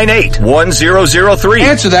 800-998-1003.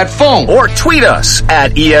 Answer that phone. Or tweet us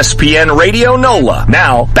at ESPN Radio NOLA.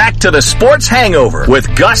 Now, back to the Sports Hangover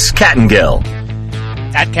with Gus Kattengill.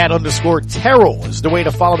 At @Cat_Terrell is the way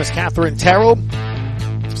to follow Miss Catherine Terrell.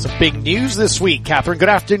 Some big news this week. Catherine, good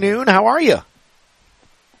afternoon. How are you?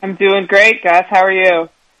 I'm doing great, Gus. How are you?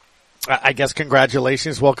 I guess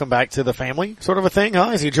congratulations. Welcome back to the family, sort of a thing,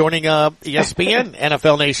 huh? Is he joining ESPN,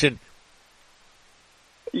 NFL Nation?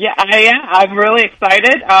 Yeah, I am. I'm really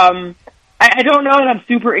excited. I don't know that I'm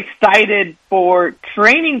super excited for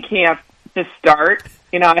training camp to start.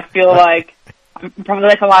 I feel like I'm probably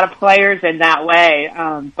like a lot of players in that way.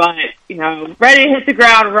 But, ready to hit the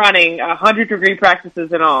ground running, 100-degree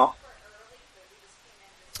practices and all.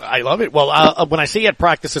 I love it. Well, when I see you at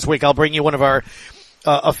practice this week, I'll bring you one of our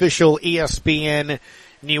official ESPN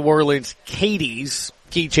New Orleans Katie's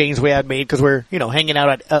keychains we had made because we're, hanging out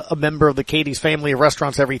at a member of the Katie's family of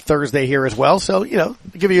restaurants every Thursday here as well. So,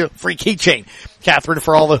 give you a free keychain, Catherine,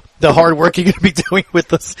 for all the hard work you're going to be doing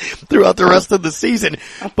with us throughout the rest of the season.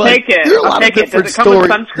 But take it. There are a lot of different Does it come with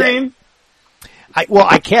sunscreen?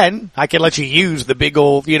 I can let you use the big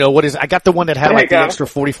old, I got the one that had the extra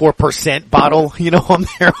 44% bottle, on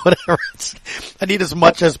there, whatever. I need as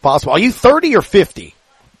much as possible. Are you 30 or 50?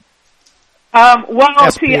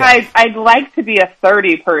 See, I'd like to be a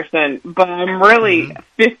 30 person, but I'm really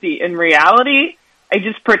 50 in reality. I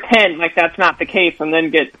just pretend like that's not the case and then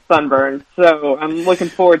get sunburned. So I'm looking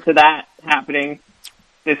forward to that happening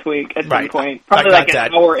this week at some point. Probably like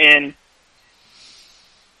an hour in.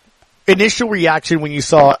 initial reaction when you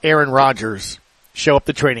saw Aaron Rodgers show up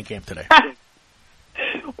to training camp today?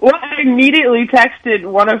 Well, I immediately texted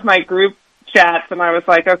one of my group chats, and I was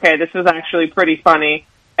like, okay, this is actually pretty funny.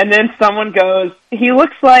 And then someone goes, he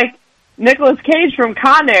looks like Nicolas Cage from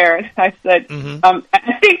Con Air. And I said,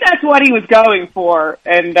 I think that's what he was going for.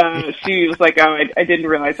 And she was like, oh, I didn't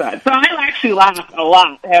realize that. So I actually laughed a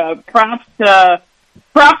lot. Props to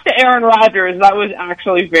Aaron Rodgers. That was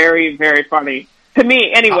actually very, very funny. To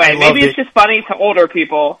me, anyway. Maybe it's just funny to older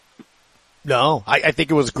people. No, I think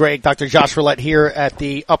it was great. Dr. Josh Roulette here at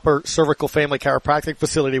the Upper Cervical Family Chiropractic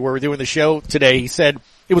Facility where we're doing the show today. He said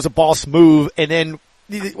it was a boss move, and then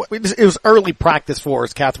it was early practice for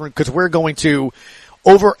us, Catherine, because we're going to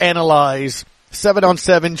overanalyze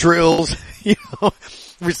 7-on-7 drills,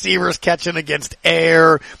 receivers catching against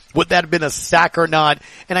air. Would that have been a sack or not?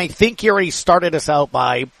 And I think he already started us out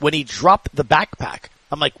by when he dropped the backpack.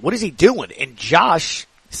 I'm like, what is he doing? And Josh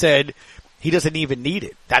said he doesn't even need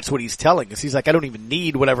it. That's what he's telling us. He's like, I don't even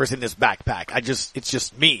need whatever's in this backpack. It's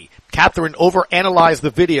just me. Catherine overanalyzed the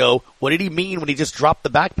video. What did he mean when he just dropped the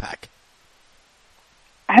backpack?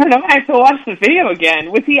 I don't know. I have to watch the video again.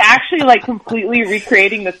 Was he actually like completely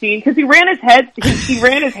recreating the scene? Because he ran his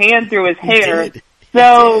hand through his hair.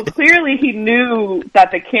 So clearly he knew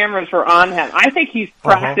that the cameras were on him. I think he's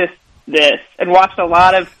practiced this and watched a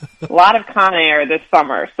lot of Con Air this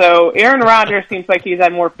summer. So Aaron Rodgers seems like he's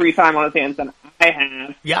had more free time on his hands than I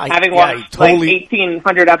have. Having watched like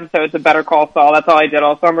 1,800 episodes of Better Call Saul. That's all I did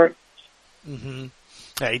all summer. Mm-hmm.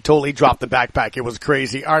 Yeah, he totally dropped the backpack. It was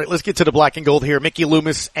crazy. All right, let's get to the black and gold here. Mickey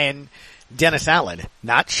Loomis and Dennis Allen,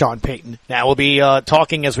 not Sean Payton. Now we'll be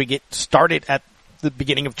talking as we get started at the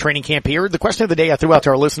beginning of training camp here. The question of the day I threw out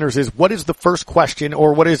to our listeners is, what is the first question,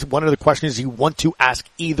 or what is one of the questions you want to ask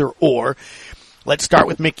either or? Let's start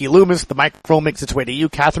with Mickey Loomis. The microphone makes its way to you.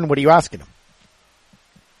 Catherine, what are you asking him?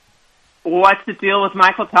 What's the deal with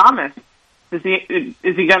Michael Thomas? Is he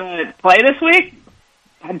going to play this week?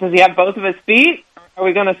 Does he have both of his feet? Are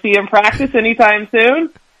we going to see him practice anytime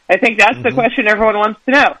soon? I think that's the question everyone wants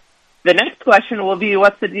to know. The next question will be,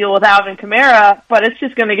 what's the deal with Alvin Kamara? But it's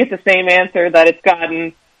just going to get the same answer that it's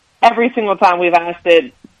gotten every single time we've asked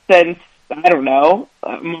it since, I don't know,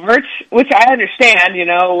 March, which I understand.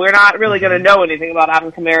 We're not really going to know anything about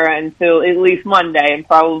Alvin Kamara until at least Monday and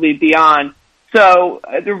probably beyond. So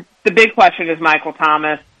the big question is Michael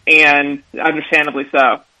Thomas, and understandably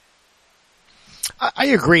so. I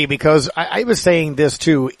agree, because I was saying this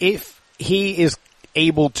too. If he is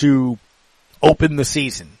able to open the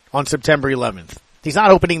season on September 11th, he's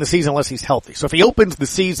not opening the season unless he's healthy. So if he opens the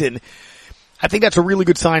season, I think that's a really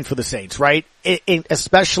good sign for the Saints, right?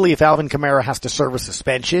 Especially if Alvin Kamara has to serve a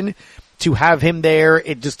suspension. To have him there,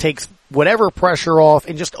 it just takes whatever pressure off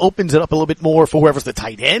and just opens it up a little bit more for whoever's the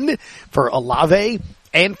tight end, for Olave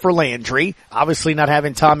and for Landry. Obviously not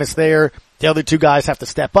having Thomas there, the other two guys have to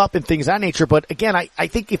step up and things of that nature. But again, I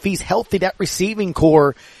think if he's healthy, that receiving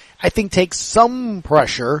core, I think takes some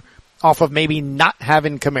pressure off of maybe not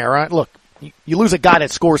having Kamara. Look, you lose a guy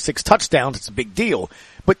that scores 6 touchdowns, it's a big deal.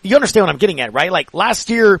 But you understand what I'm getting at, right? Like last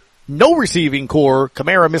year, no receiving core,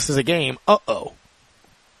 Kamara misses a game. Uh-oh.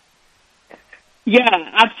 Yeah,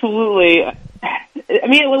 absolutely. I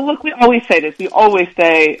mean, look, we always say this. We always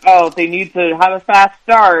say, they need to have a fast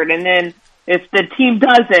start. And then if the team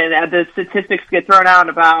doesn't, the statistics get thrown out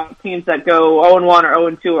about teams that go 0-1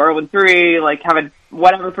 or 0-2 or 0-3, like have a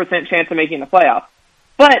whatever % chance of making the playoffs.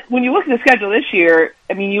 But when you look at the schedule this year,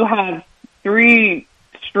 I mean, you have 3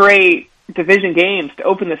 straight division games to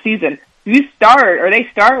open the season. If they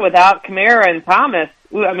start without Kamara and Thomas,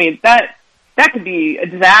 I mean, that could be a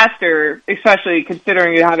disaster, especially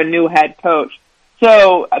considering you have a new head coach.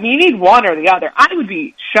 So, I mean, you need one or the other. I would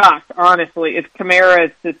be shocked, honestly, if Kamara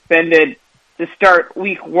is suspended to start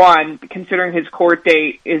week 1, considering his court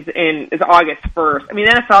date is August 1st. I mean,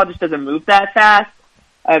 the NFL just doesn't move that fast.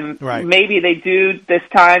 Right. Maybe they do this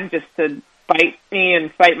time just to bite me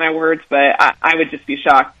and fight my words, but I would just be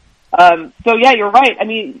shocked. So yeah, you're right. I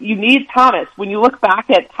mean, you need Thomas. When you look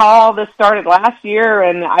back at how all this started last year,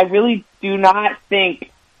 and I really do not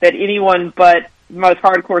think that anyone but most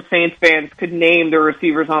hardcore Saints fans could name the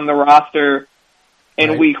receivers on the roster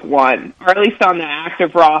in week 1, or at least on the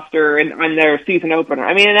active roster and on their season opener.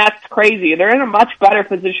 I mean, that's crazy. They're in a much better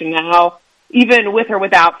position now, even with or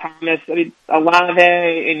without Thomas. I mean, Olave,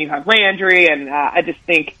 and you have Landry, and I just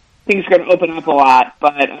think things are going to open up a lot.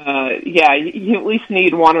 But, yeah, you at least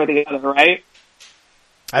need one or the other, right?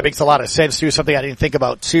 That makes a lot of sense, too. Something I didn't think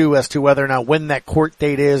about, too, as to whether or not when that court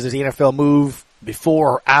date is. Does the NFL move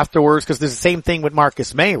before or afterwards? Because there's the same thing with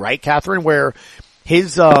Marcus May, right, Catherine, where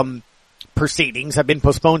his proceedings have been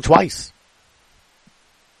postponed twice.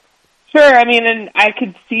 Sure. I mean, and I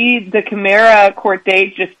could see the Kamara court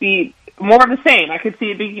date just be more of the same. I could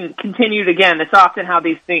see it being continued again. That's often how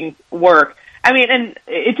these things work. I mean, and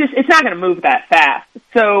it's not going to move that fast.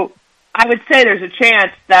 So I would say there's a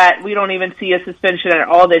chance that we don't even see a suspension at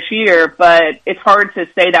all this year, but it's hard to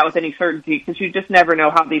say that with any certainty because you just never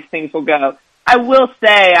know how these things will go. I will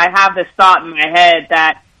say I have this thought in my head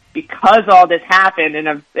that because all this happened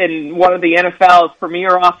in one of the NFL's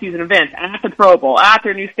premier off-season events, at the Pro Bowl, at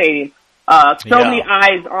their new stadium, many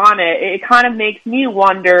eyes on it, it kind of makes me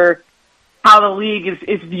wonder how the league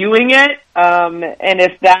is viewing it, and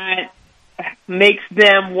if that makes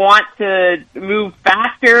them want to move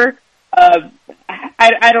faster.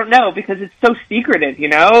 I don't know, because it's so secretive, you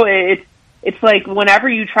know? It's like whenever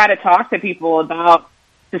you try to talk to people about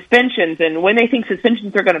suspensions and when they think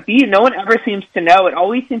suspensions are going to be, no one ever seems to know. It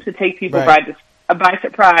always seems to take people by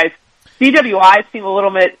surprise. DWIs seem a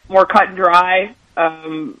little bit more cut and dry,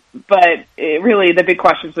 but really the big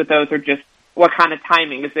questions with those are just what kind of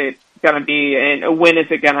timing is it going to be and when is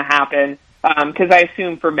it going to happen? Because I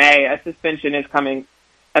assume for May a suspension is coming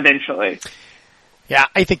eventually. Yeah,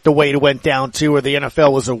 I think the way it went down, too, where the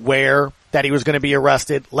NFL was aware that he was going to be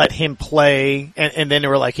arrested, let him play, and then they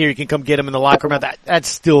were like, here, you can come get him in the locker room. That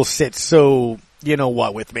still sits so, you know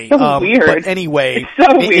what, with me. So weird. But anyway, it's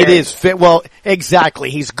so weird. It is fit. Well,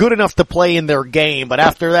 exactly. He's good enough to play in their game, but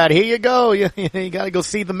after that, here you go. You got to go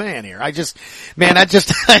see the man here. Like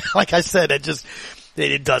I said,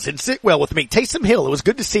 it doesn't sit well with me. Taysom Hill, it was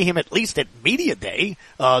good to see him at least at media day,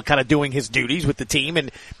 kind of doing his duties with the team and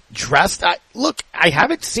dressed. I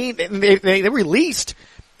haven't seen, they released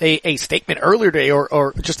a statement earlier today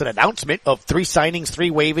or just an announcement of 3 signings, 3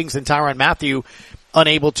 waivings, and Tyrann Mathieu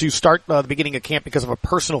unable to start the beginning of camp because of a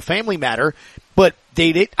personal family matter. But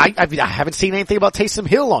I haven't seen anything about Taysom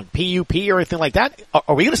Hill on PUP or anything like that.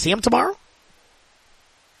 Are we going to see him tomorrow?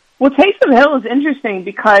 Well, Taysom Hill is interesting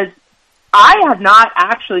because I have not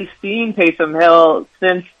actually seen Taysom Hill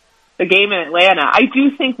since the game in Atlanta. I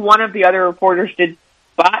do think one of the other reporters did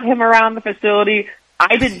spot him around the facility.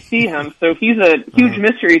 I didn't see him, so he's a huge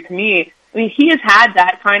mystery to me. I mean, he has had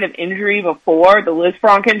that kind of injury before, the Liz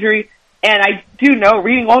Frank injury, and I do know,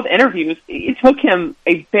 reading all the interviews, it took him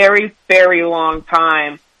a very, very long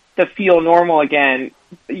time to feel normal again.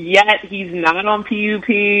 Yet he's not on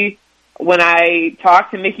PUP. When I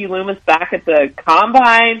talked to Mickey Loomis back at the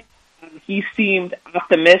Combine, he seemed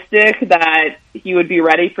optimistic that he would be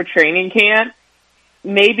ready for training camp.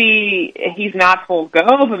 Maybe he's not full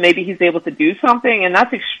go, but maybe he's able to do something, and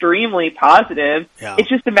that's extremely positive. Yeah. It's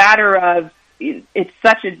just a matter of it's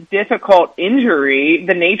such a difficult injury,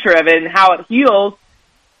 the nature of it and how it heals.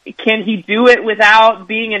 Can he do it without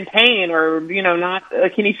being in pain or,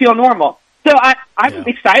 can he feel normal? So I'm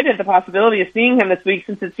excited at the possibility of seeing him this week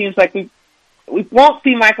since it seems like we won't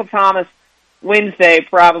see Michael Thomas Wednesday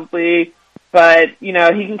probably, but he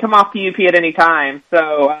can come off PUP at any time.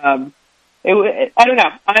 So I don't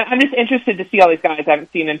know. I'm just interested to see all these guys I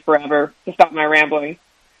haven't seen in forever. To stop my rambling.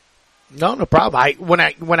 No problem. When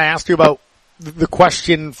I asked you about the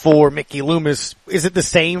question for Mickey Loomis, is it the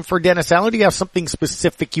same for Dennis Allen? Do you have something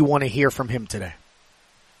specific you want to hear from him today?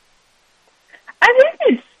 I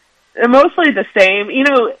think it's mostly the same.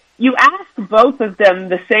 You ask both of them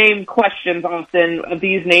the same questions often of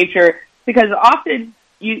these nature. Because often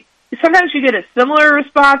sometimes you get a similar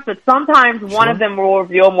response, but sometimes one of them will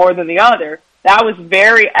reveal more than the other. That was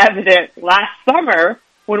very evident last summer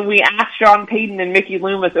when we asked Sean Payton and Mickey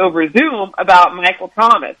Loomis over Zoom about Michael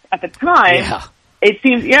Thomas. At the time, it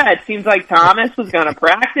seems like Thomas was going to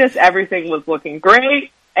practice. Everything was looking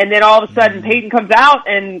great. And then all of a sudden Payton comes out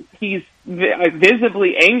and he's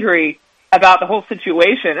visibly angry about the whole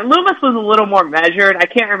situation. And Loomis was a little more measured. I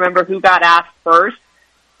can't remember who got asked first.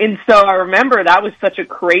 And so I remember that was such a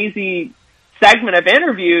crazy segment of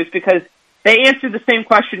interviews because they answered the same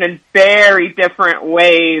question in very different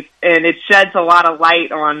ways, and it sheds a lot of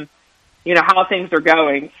light on, how things are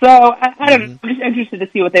going. So I don't know. I'm just interested to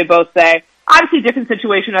see what they both say. Obviously, different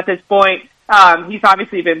situation at this point. He's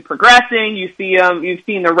obviously been progressing. You've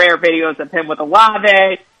seen the rare videos of him with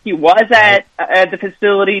Olave. He was at the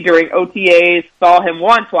facility during OTAs, saw him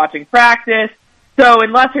once watching practice. So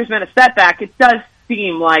unless there's been a setback, it does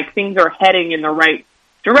seem like things are heading in the right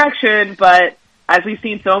direction, but as we've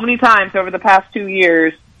seen so many times over the past 2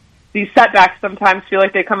 years, these setbacks sometimes feel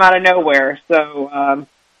like they come out of nowhere. So,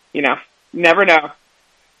 never know.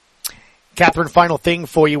 Catherine, final thing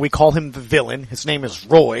for you. We call him the villain. His name is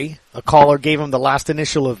Roy. A caller gave him the last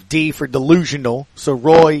initial of D for delusional. So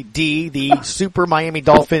Roy D, the super Miami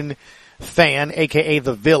Dolphin fan, aka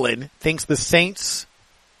the villain, thinks the Saints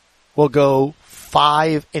will go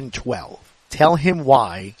 5-12. Tell him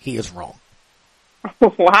why he is wrong.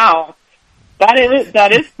 Wow.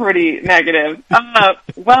 That is pretty negative.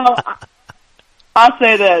 Well, I'll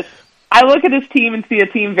say this. I look at this team and see a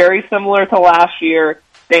team very similar to last year.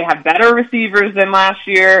 They have better receivers than last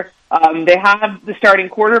year. They have the starting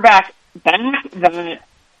quarterback back that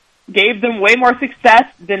gave them way more success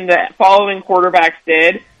than the following quarterbacks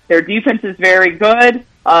did. Their defense is very good.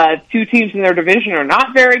 Two teams in their division are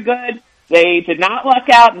not very good. They did not luck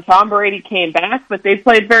out, and Tom Brady came back, but they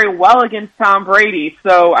played very well against Tom Brady.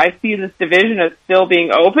 So I see this division as still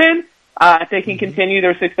being open. If they can continue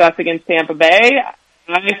their success against Tampa Bay,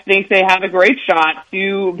 I think they have a great shot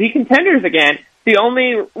to be contenders again. The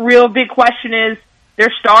only real big question is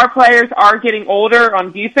their star players are getting older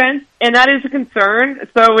on defense, and that is a concern.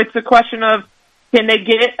 So it's a question of, can they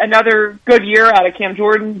get another good year out of Cam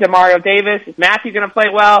Jordan, Demario Davis? Is Matthew going to play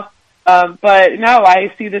well? But no,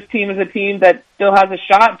 I see this team as a team that still has a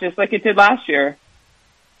shot, just like it did last year.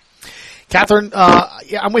 Catherine,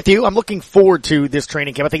 yeah, I'm with you. I'm looking forward to this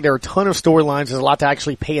training camp. I think there are a ton of storylines. There's a lot to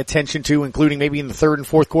actually pay attention to, including maybe in the third and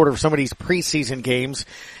fourth quarter of some of these preseason games.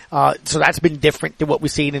 So that's been different than what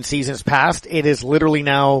we've seen in seasons past. It is literally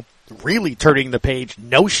now really turning the page.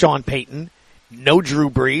 No Sean Payton, no Drew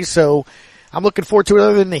Brees. So I'm looking forward to it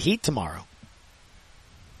other than the Heat tomorrow.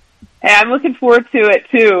 Hey, I'm looking forward to it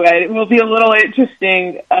too. It will be a little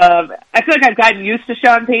interesting. I feel like I've gotten used to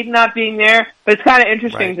Sean Payton not being there, but it's kind of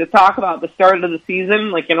interesting to talk about the start of the season,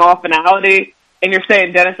 like in all finality, and you're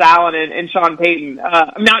saying Dennis Allen and Sean Payton.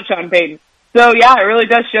 Not Sean Payton. So yeah, it really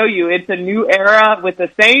does show you it's a new era with the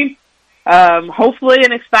Saints. Hopefully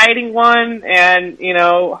an exciting one, and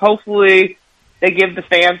hopefully they give the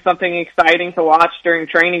fans something exciting to watch during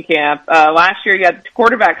training camp. Last year you had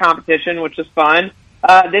quarterback competition, which was fun.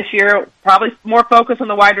 This year, probably more focus on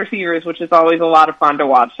the wide receivers, which is always a lot of fun to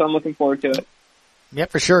watch. So I'm looking forward to it. Yeah,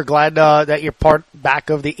 for sure. Glad that you're part back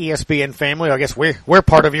of the ESPN family. I guess we're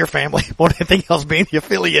part of your family. More than anything else, being the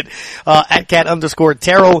affiliate at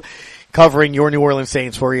 @Cat_Terrell, covering your New Orleans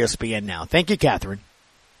Saints for ESPN now. Thank you, Catherine.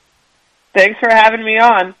 Thanks for having me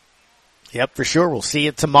on. Yep, for sure. We'll see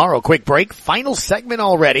you tomorrow. Quick break. Final segment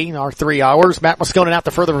already in our 3 hours. Matt Moscona out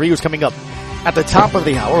the further reviews coming up at the top of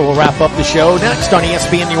the hour. We'll wrap up the show next on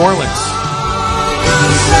ESPN New Orleans.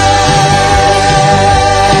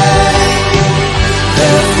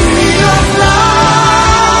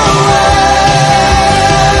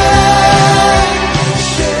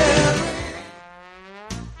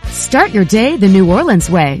 Start your day the New Orleans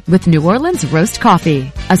way with New Orleans Roast Coffee,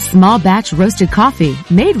 a small batch roasted coffee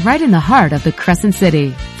made right in the heart of the Crescent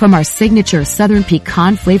City. From our signature Southern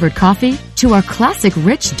Pecan flavored coffee to our classic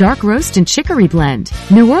rich dark roast and chicory blend,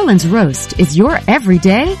 New Orleans Roast is your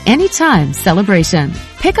everyday, anytime celebration.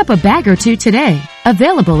 Pick up a bag or two today.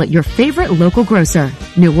 Available at your favorite local grocer.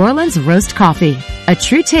 New Orleans Roast Coffee, a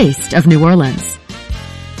true taste of New Orleans.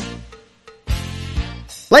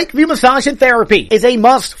 Lakeview Massage and Therapy is a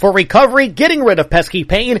must for recovery, getting rid of pesky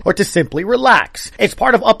pain, or to simply relax. It's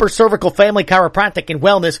part of Upper Cervical Family Chiropractic and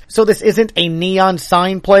Wellness, so this isn't a neon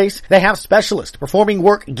sign place. They have specialists performing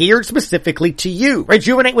work geared specifically to you.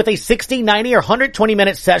 Rejuvenate with a 60, 90, or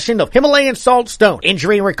 120-minute session of Himalayan salt stone,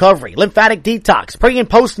 injury and recovery, lymphatic detox, pre- and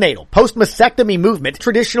postnatal, post-mastectomy movement,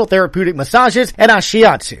 traditional therapeutic massages, and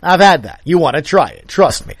Ashiatsu. I've had that. You want to try it.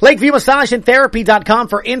 Trust me. LakeviewMassageandTherapy.com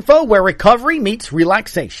for info where recovery meets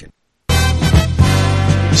relaxation.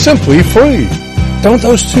 Simply free. Don't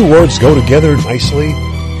those two words go together nicely?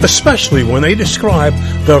 Especially when they describe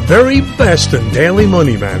the very best in daily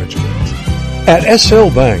money management. At SL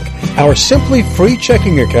Bank, our Simply Free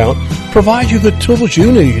checking account provides you the tools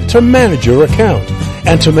you need to manage your account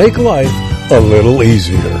and to make life a little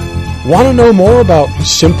easier. Want to know more about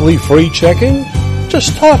Simply Free checking?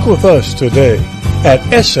 Just talk with us today at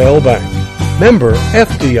SL Bank. Member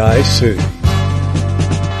FDIC.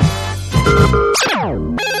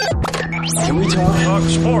 Can we talk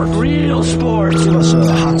sports? Real sports. Give us a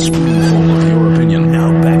hot spoonful of your opinion.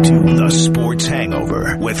 Now back to the Sports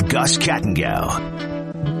Hangover with Gus Kattengell.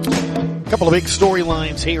 A couple of big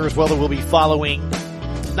storylines here as well that we'll be following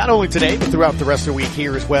not only today, but throughout the rest of the week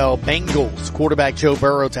here as well. Bengals quarterback Joe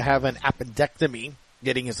Burrow to have an appendectomy,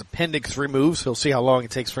 getting his appendix removed. So we'll see how long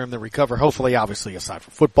it takes for him to recover. Hopefully, obviously, aside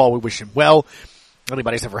from football, we wish him well. If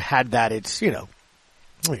anybody's ever had that, it's,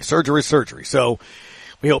 surgery is surgery. So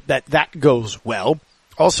we hope that goes well.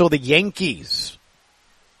 Also, the Yankees,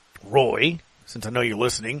 Roy, since I know you're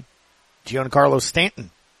listening, Giancarlo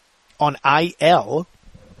Stanton on IL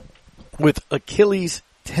with Achilles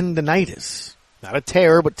tendonitis. Not a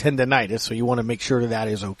tear, but tendonitis, so you want to make sure that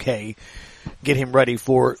is okay. Get him ready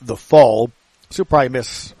for the fall. So he'll probably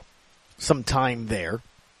miss some time there.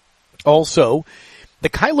 Also, the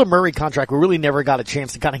Kyler Murray contract, we really never got a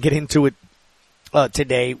chance to kind of get into it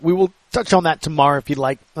today. We will touch on that tomorrow if you'd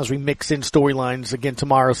like, as we mix in storylines. Again,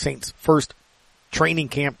 tomorrow, Saints' first training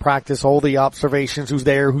camp practice, all the observations, who's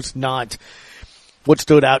there, who's not, what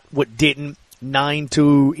stood out, what didn't. 9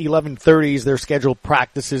 to 11:30 is their scheduled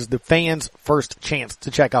practices. The fans' first chance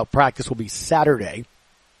to check out practice will be Saturday.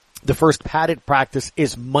 The first padded practice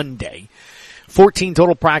is Monday. 14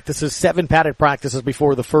 total practices, 7 padded practices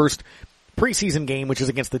before the first preseason game, which is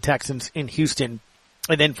against the Texans in Houston.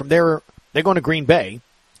 And then from there, they're going to Green Bay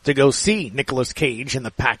to go see Nicolas Cage and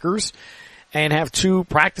the Packers and have 2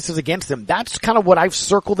 practices against them. That's kind of what I've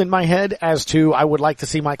circled in my head as to I would like to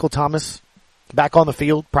see Michael Thomas back on the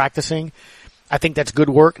field practicing. I think that's good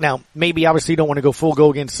work. Now, maybe obviously you don't want to go full go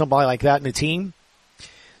against somebody like that in the team.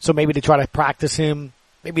 So maybe to try to practice him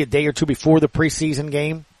maybe a day or 2 before the preseason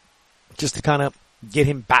game, just to kind of get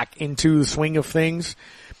him back into the swing of things.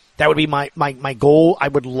 That would be my goal. I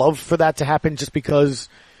would love for that to happen just because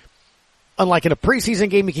unlike in a preseason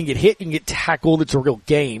game, you can get hit, you can get tackled. It's a real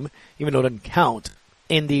game, even though it doesn't count.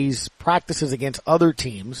 In these practices against other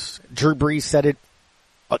teams, Drew Brees said it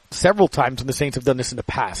several times, and the Saints have done this in the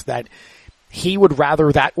past, that he would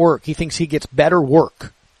rather that work. He thinks he gets better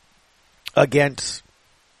work against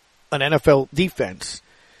an NFL defense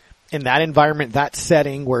in that environment, that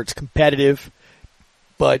setting where it's competitive,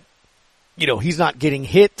 but, you know, he's not getting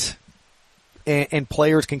hit and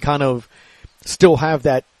players can kind of still have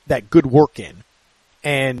that good work in.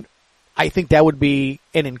 And I think that would be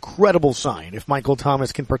an incredible sign if Michael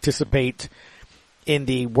Thomas can participate in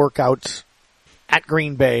the workouts at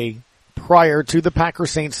Green Bay prior to the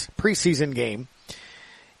Packers-Saints preseason game.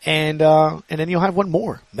 And then you'll have one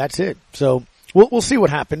more. That's it. So we'll see what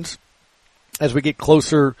happens as we get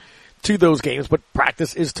closer to those games, but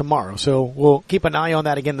practice is tomorrow. So we'll keep an eye on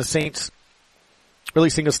that. Again, the Saints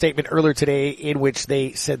releasing a statement earlier today in which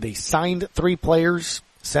they said they signed 3 players,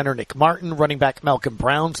 center Nick Martin, running back Malcolm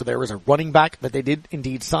Brown. So there is a running back that they did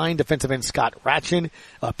indeed sign, defensive end Scott Patchin.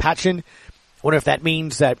 I wonder if that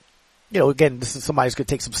means that, you know, again, this is somebody who's going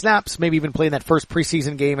to take some snaps, maybe even play in that first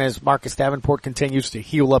preseason game as Marcus Davenport continues to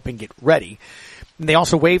heal up and get ready. And they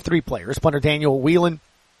also waived 3 players, punter Daniel Whelan,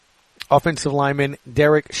 offensive lineman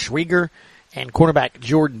Derek Schwieger, and cornerback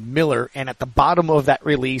Jordan Miller. And at the bottom of that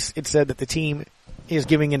release, it said that the team is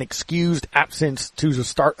giving an excused absence to the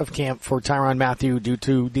start of camp for Tyrann Mathieu due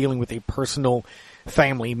to dealing with a personal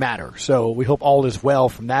family matter. So we hope all is well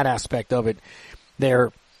from that aspect of it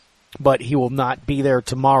there, but he will not be there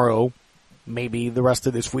tomorrow, maybe the rest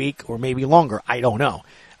of this week or maybe longer. I don't know.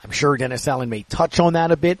 I'm sure Dennis Allen may touch on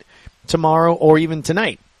that a bit tomorrow or even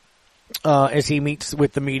tonight as he meets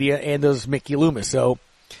with the media and does Mickey Loomis. So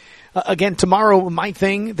again, tomorrow, my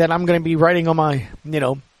thing that I'm going to be writing on my,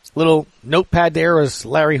 little notepad there, as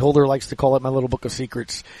Larry Holder likes to call it, my little book of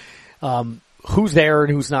secrets. Who's there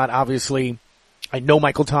and who's not, obviously. I know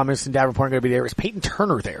Michael Thomas and Davenport are going to be there. Is Peyton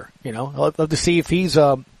Turner there? I'd love to see if he's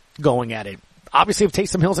going at it. Obviously, if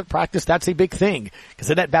Taysom Hill's at practice, that's a big thing, because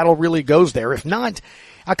then that battle really goes there. If not,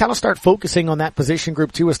 I kind of start focusing on that position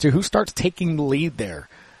group too as to who starts taking the lead there.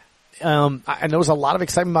 And there was a lot of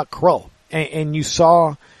excitement about Crow, and you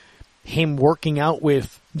saw him working out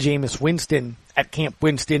with Jameis Winston at Camp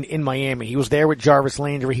Winston in Miami. He was there with Jarvis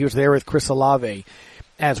Landry. He was there with Chris Olave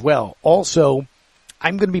as well. Also,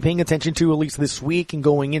 I'm going to be paying attention to, at least this week and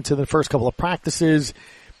going into the first couple of practices,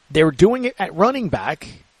 they're doing it at running back.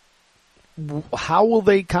 How will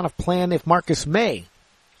they kind of plan if Marcus May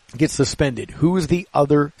gets suspended? Who is the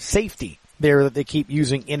other safety there that they keep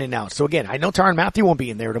using in and out? So again, I know Tyrann Mathieu won't be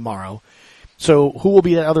in there tomorrow. So who will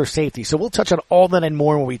be that other safety? So we'll touch on all that and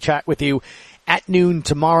more when we chat with you at noon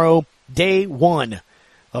tomorrow, day 1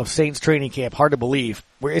 of Saints training camp. Hard to believe.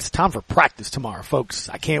 It's time for practice tomorrow, folks.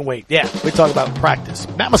 I can't wait. Yeah, we talk about practice.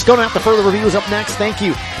 Matt Moscona after further reviews up next. Thank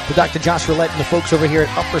you to Dr. Josh Roulette and the folks over here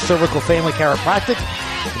at Upper Cervical Family Chiropractic.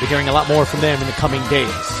 We'll be hearing a lot more from them in the coming days.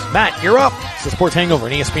 Matt, you're up. It's the Sports Hangover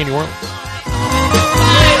on ESPN New Orleans.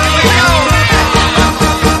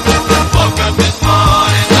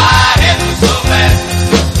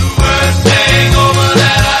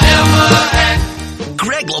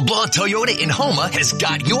 Greg LeBlanc Toyota in Houma has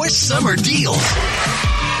got your summer deals.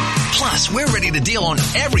 Plus, we're ready to deal on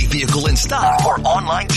every vehicle in stock for online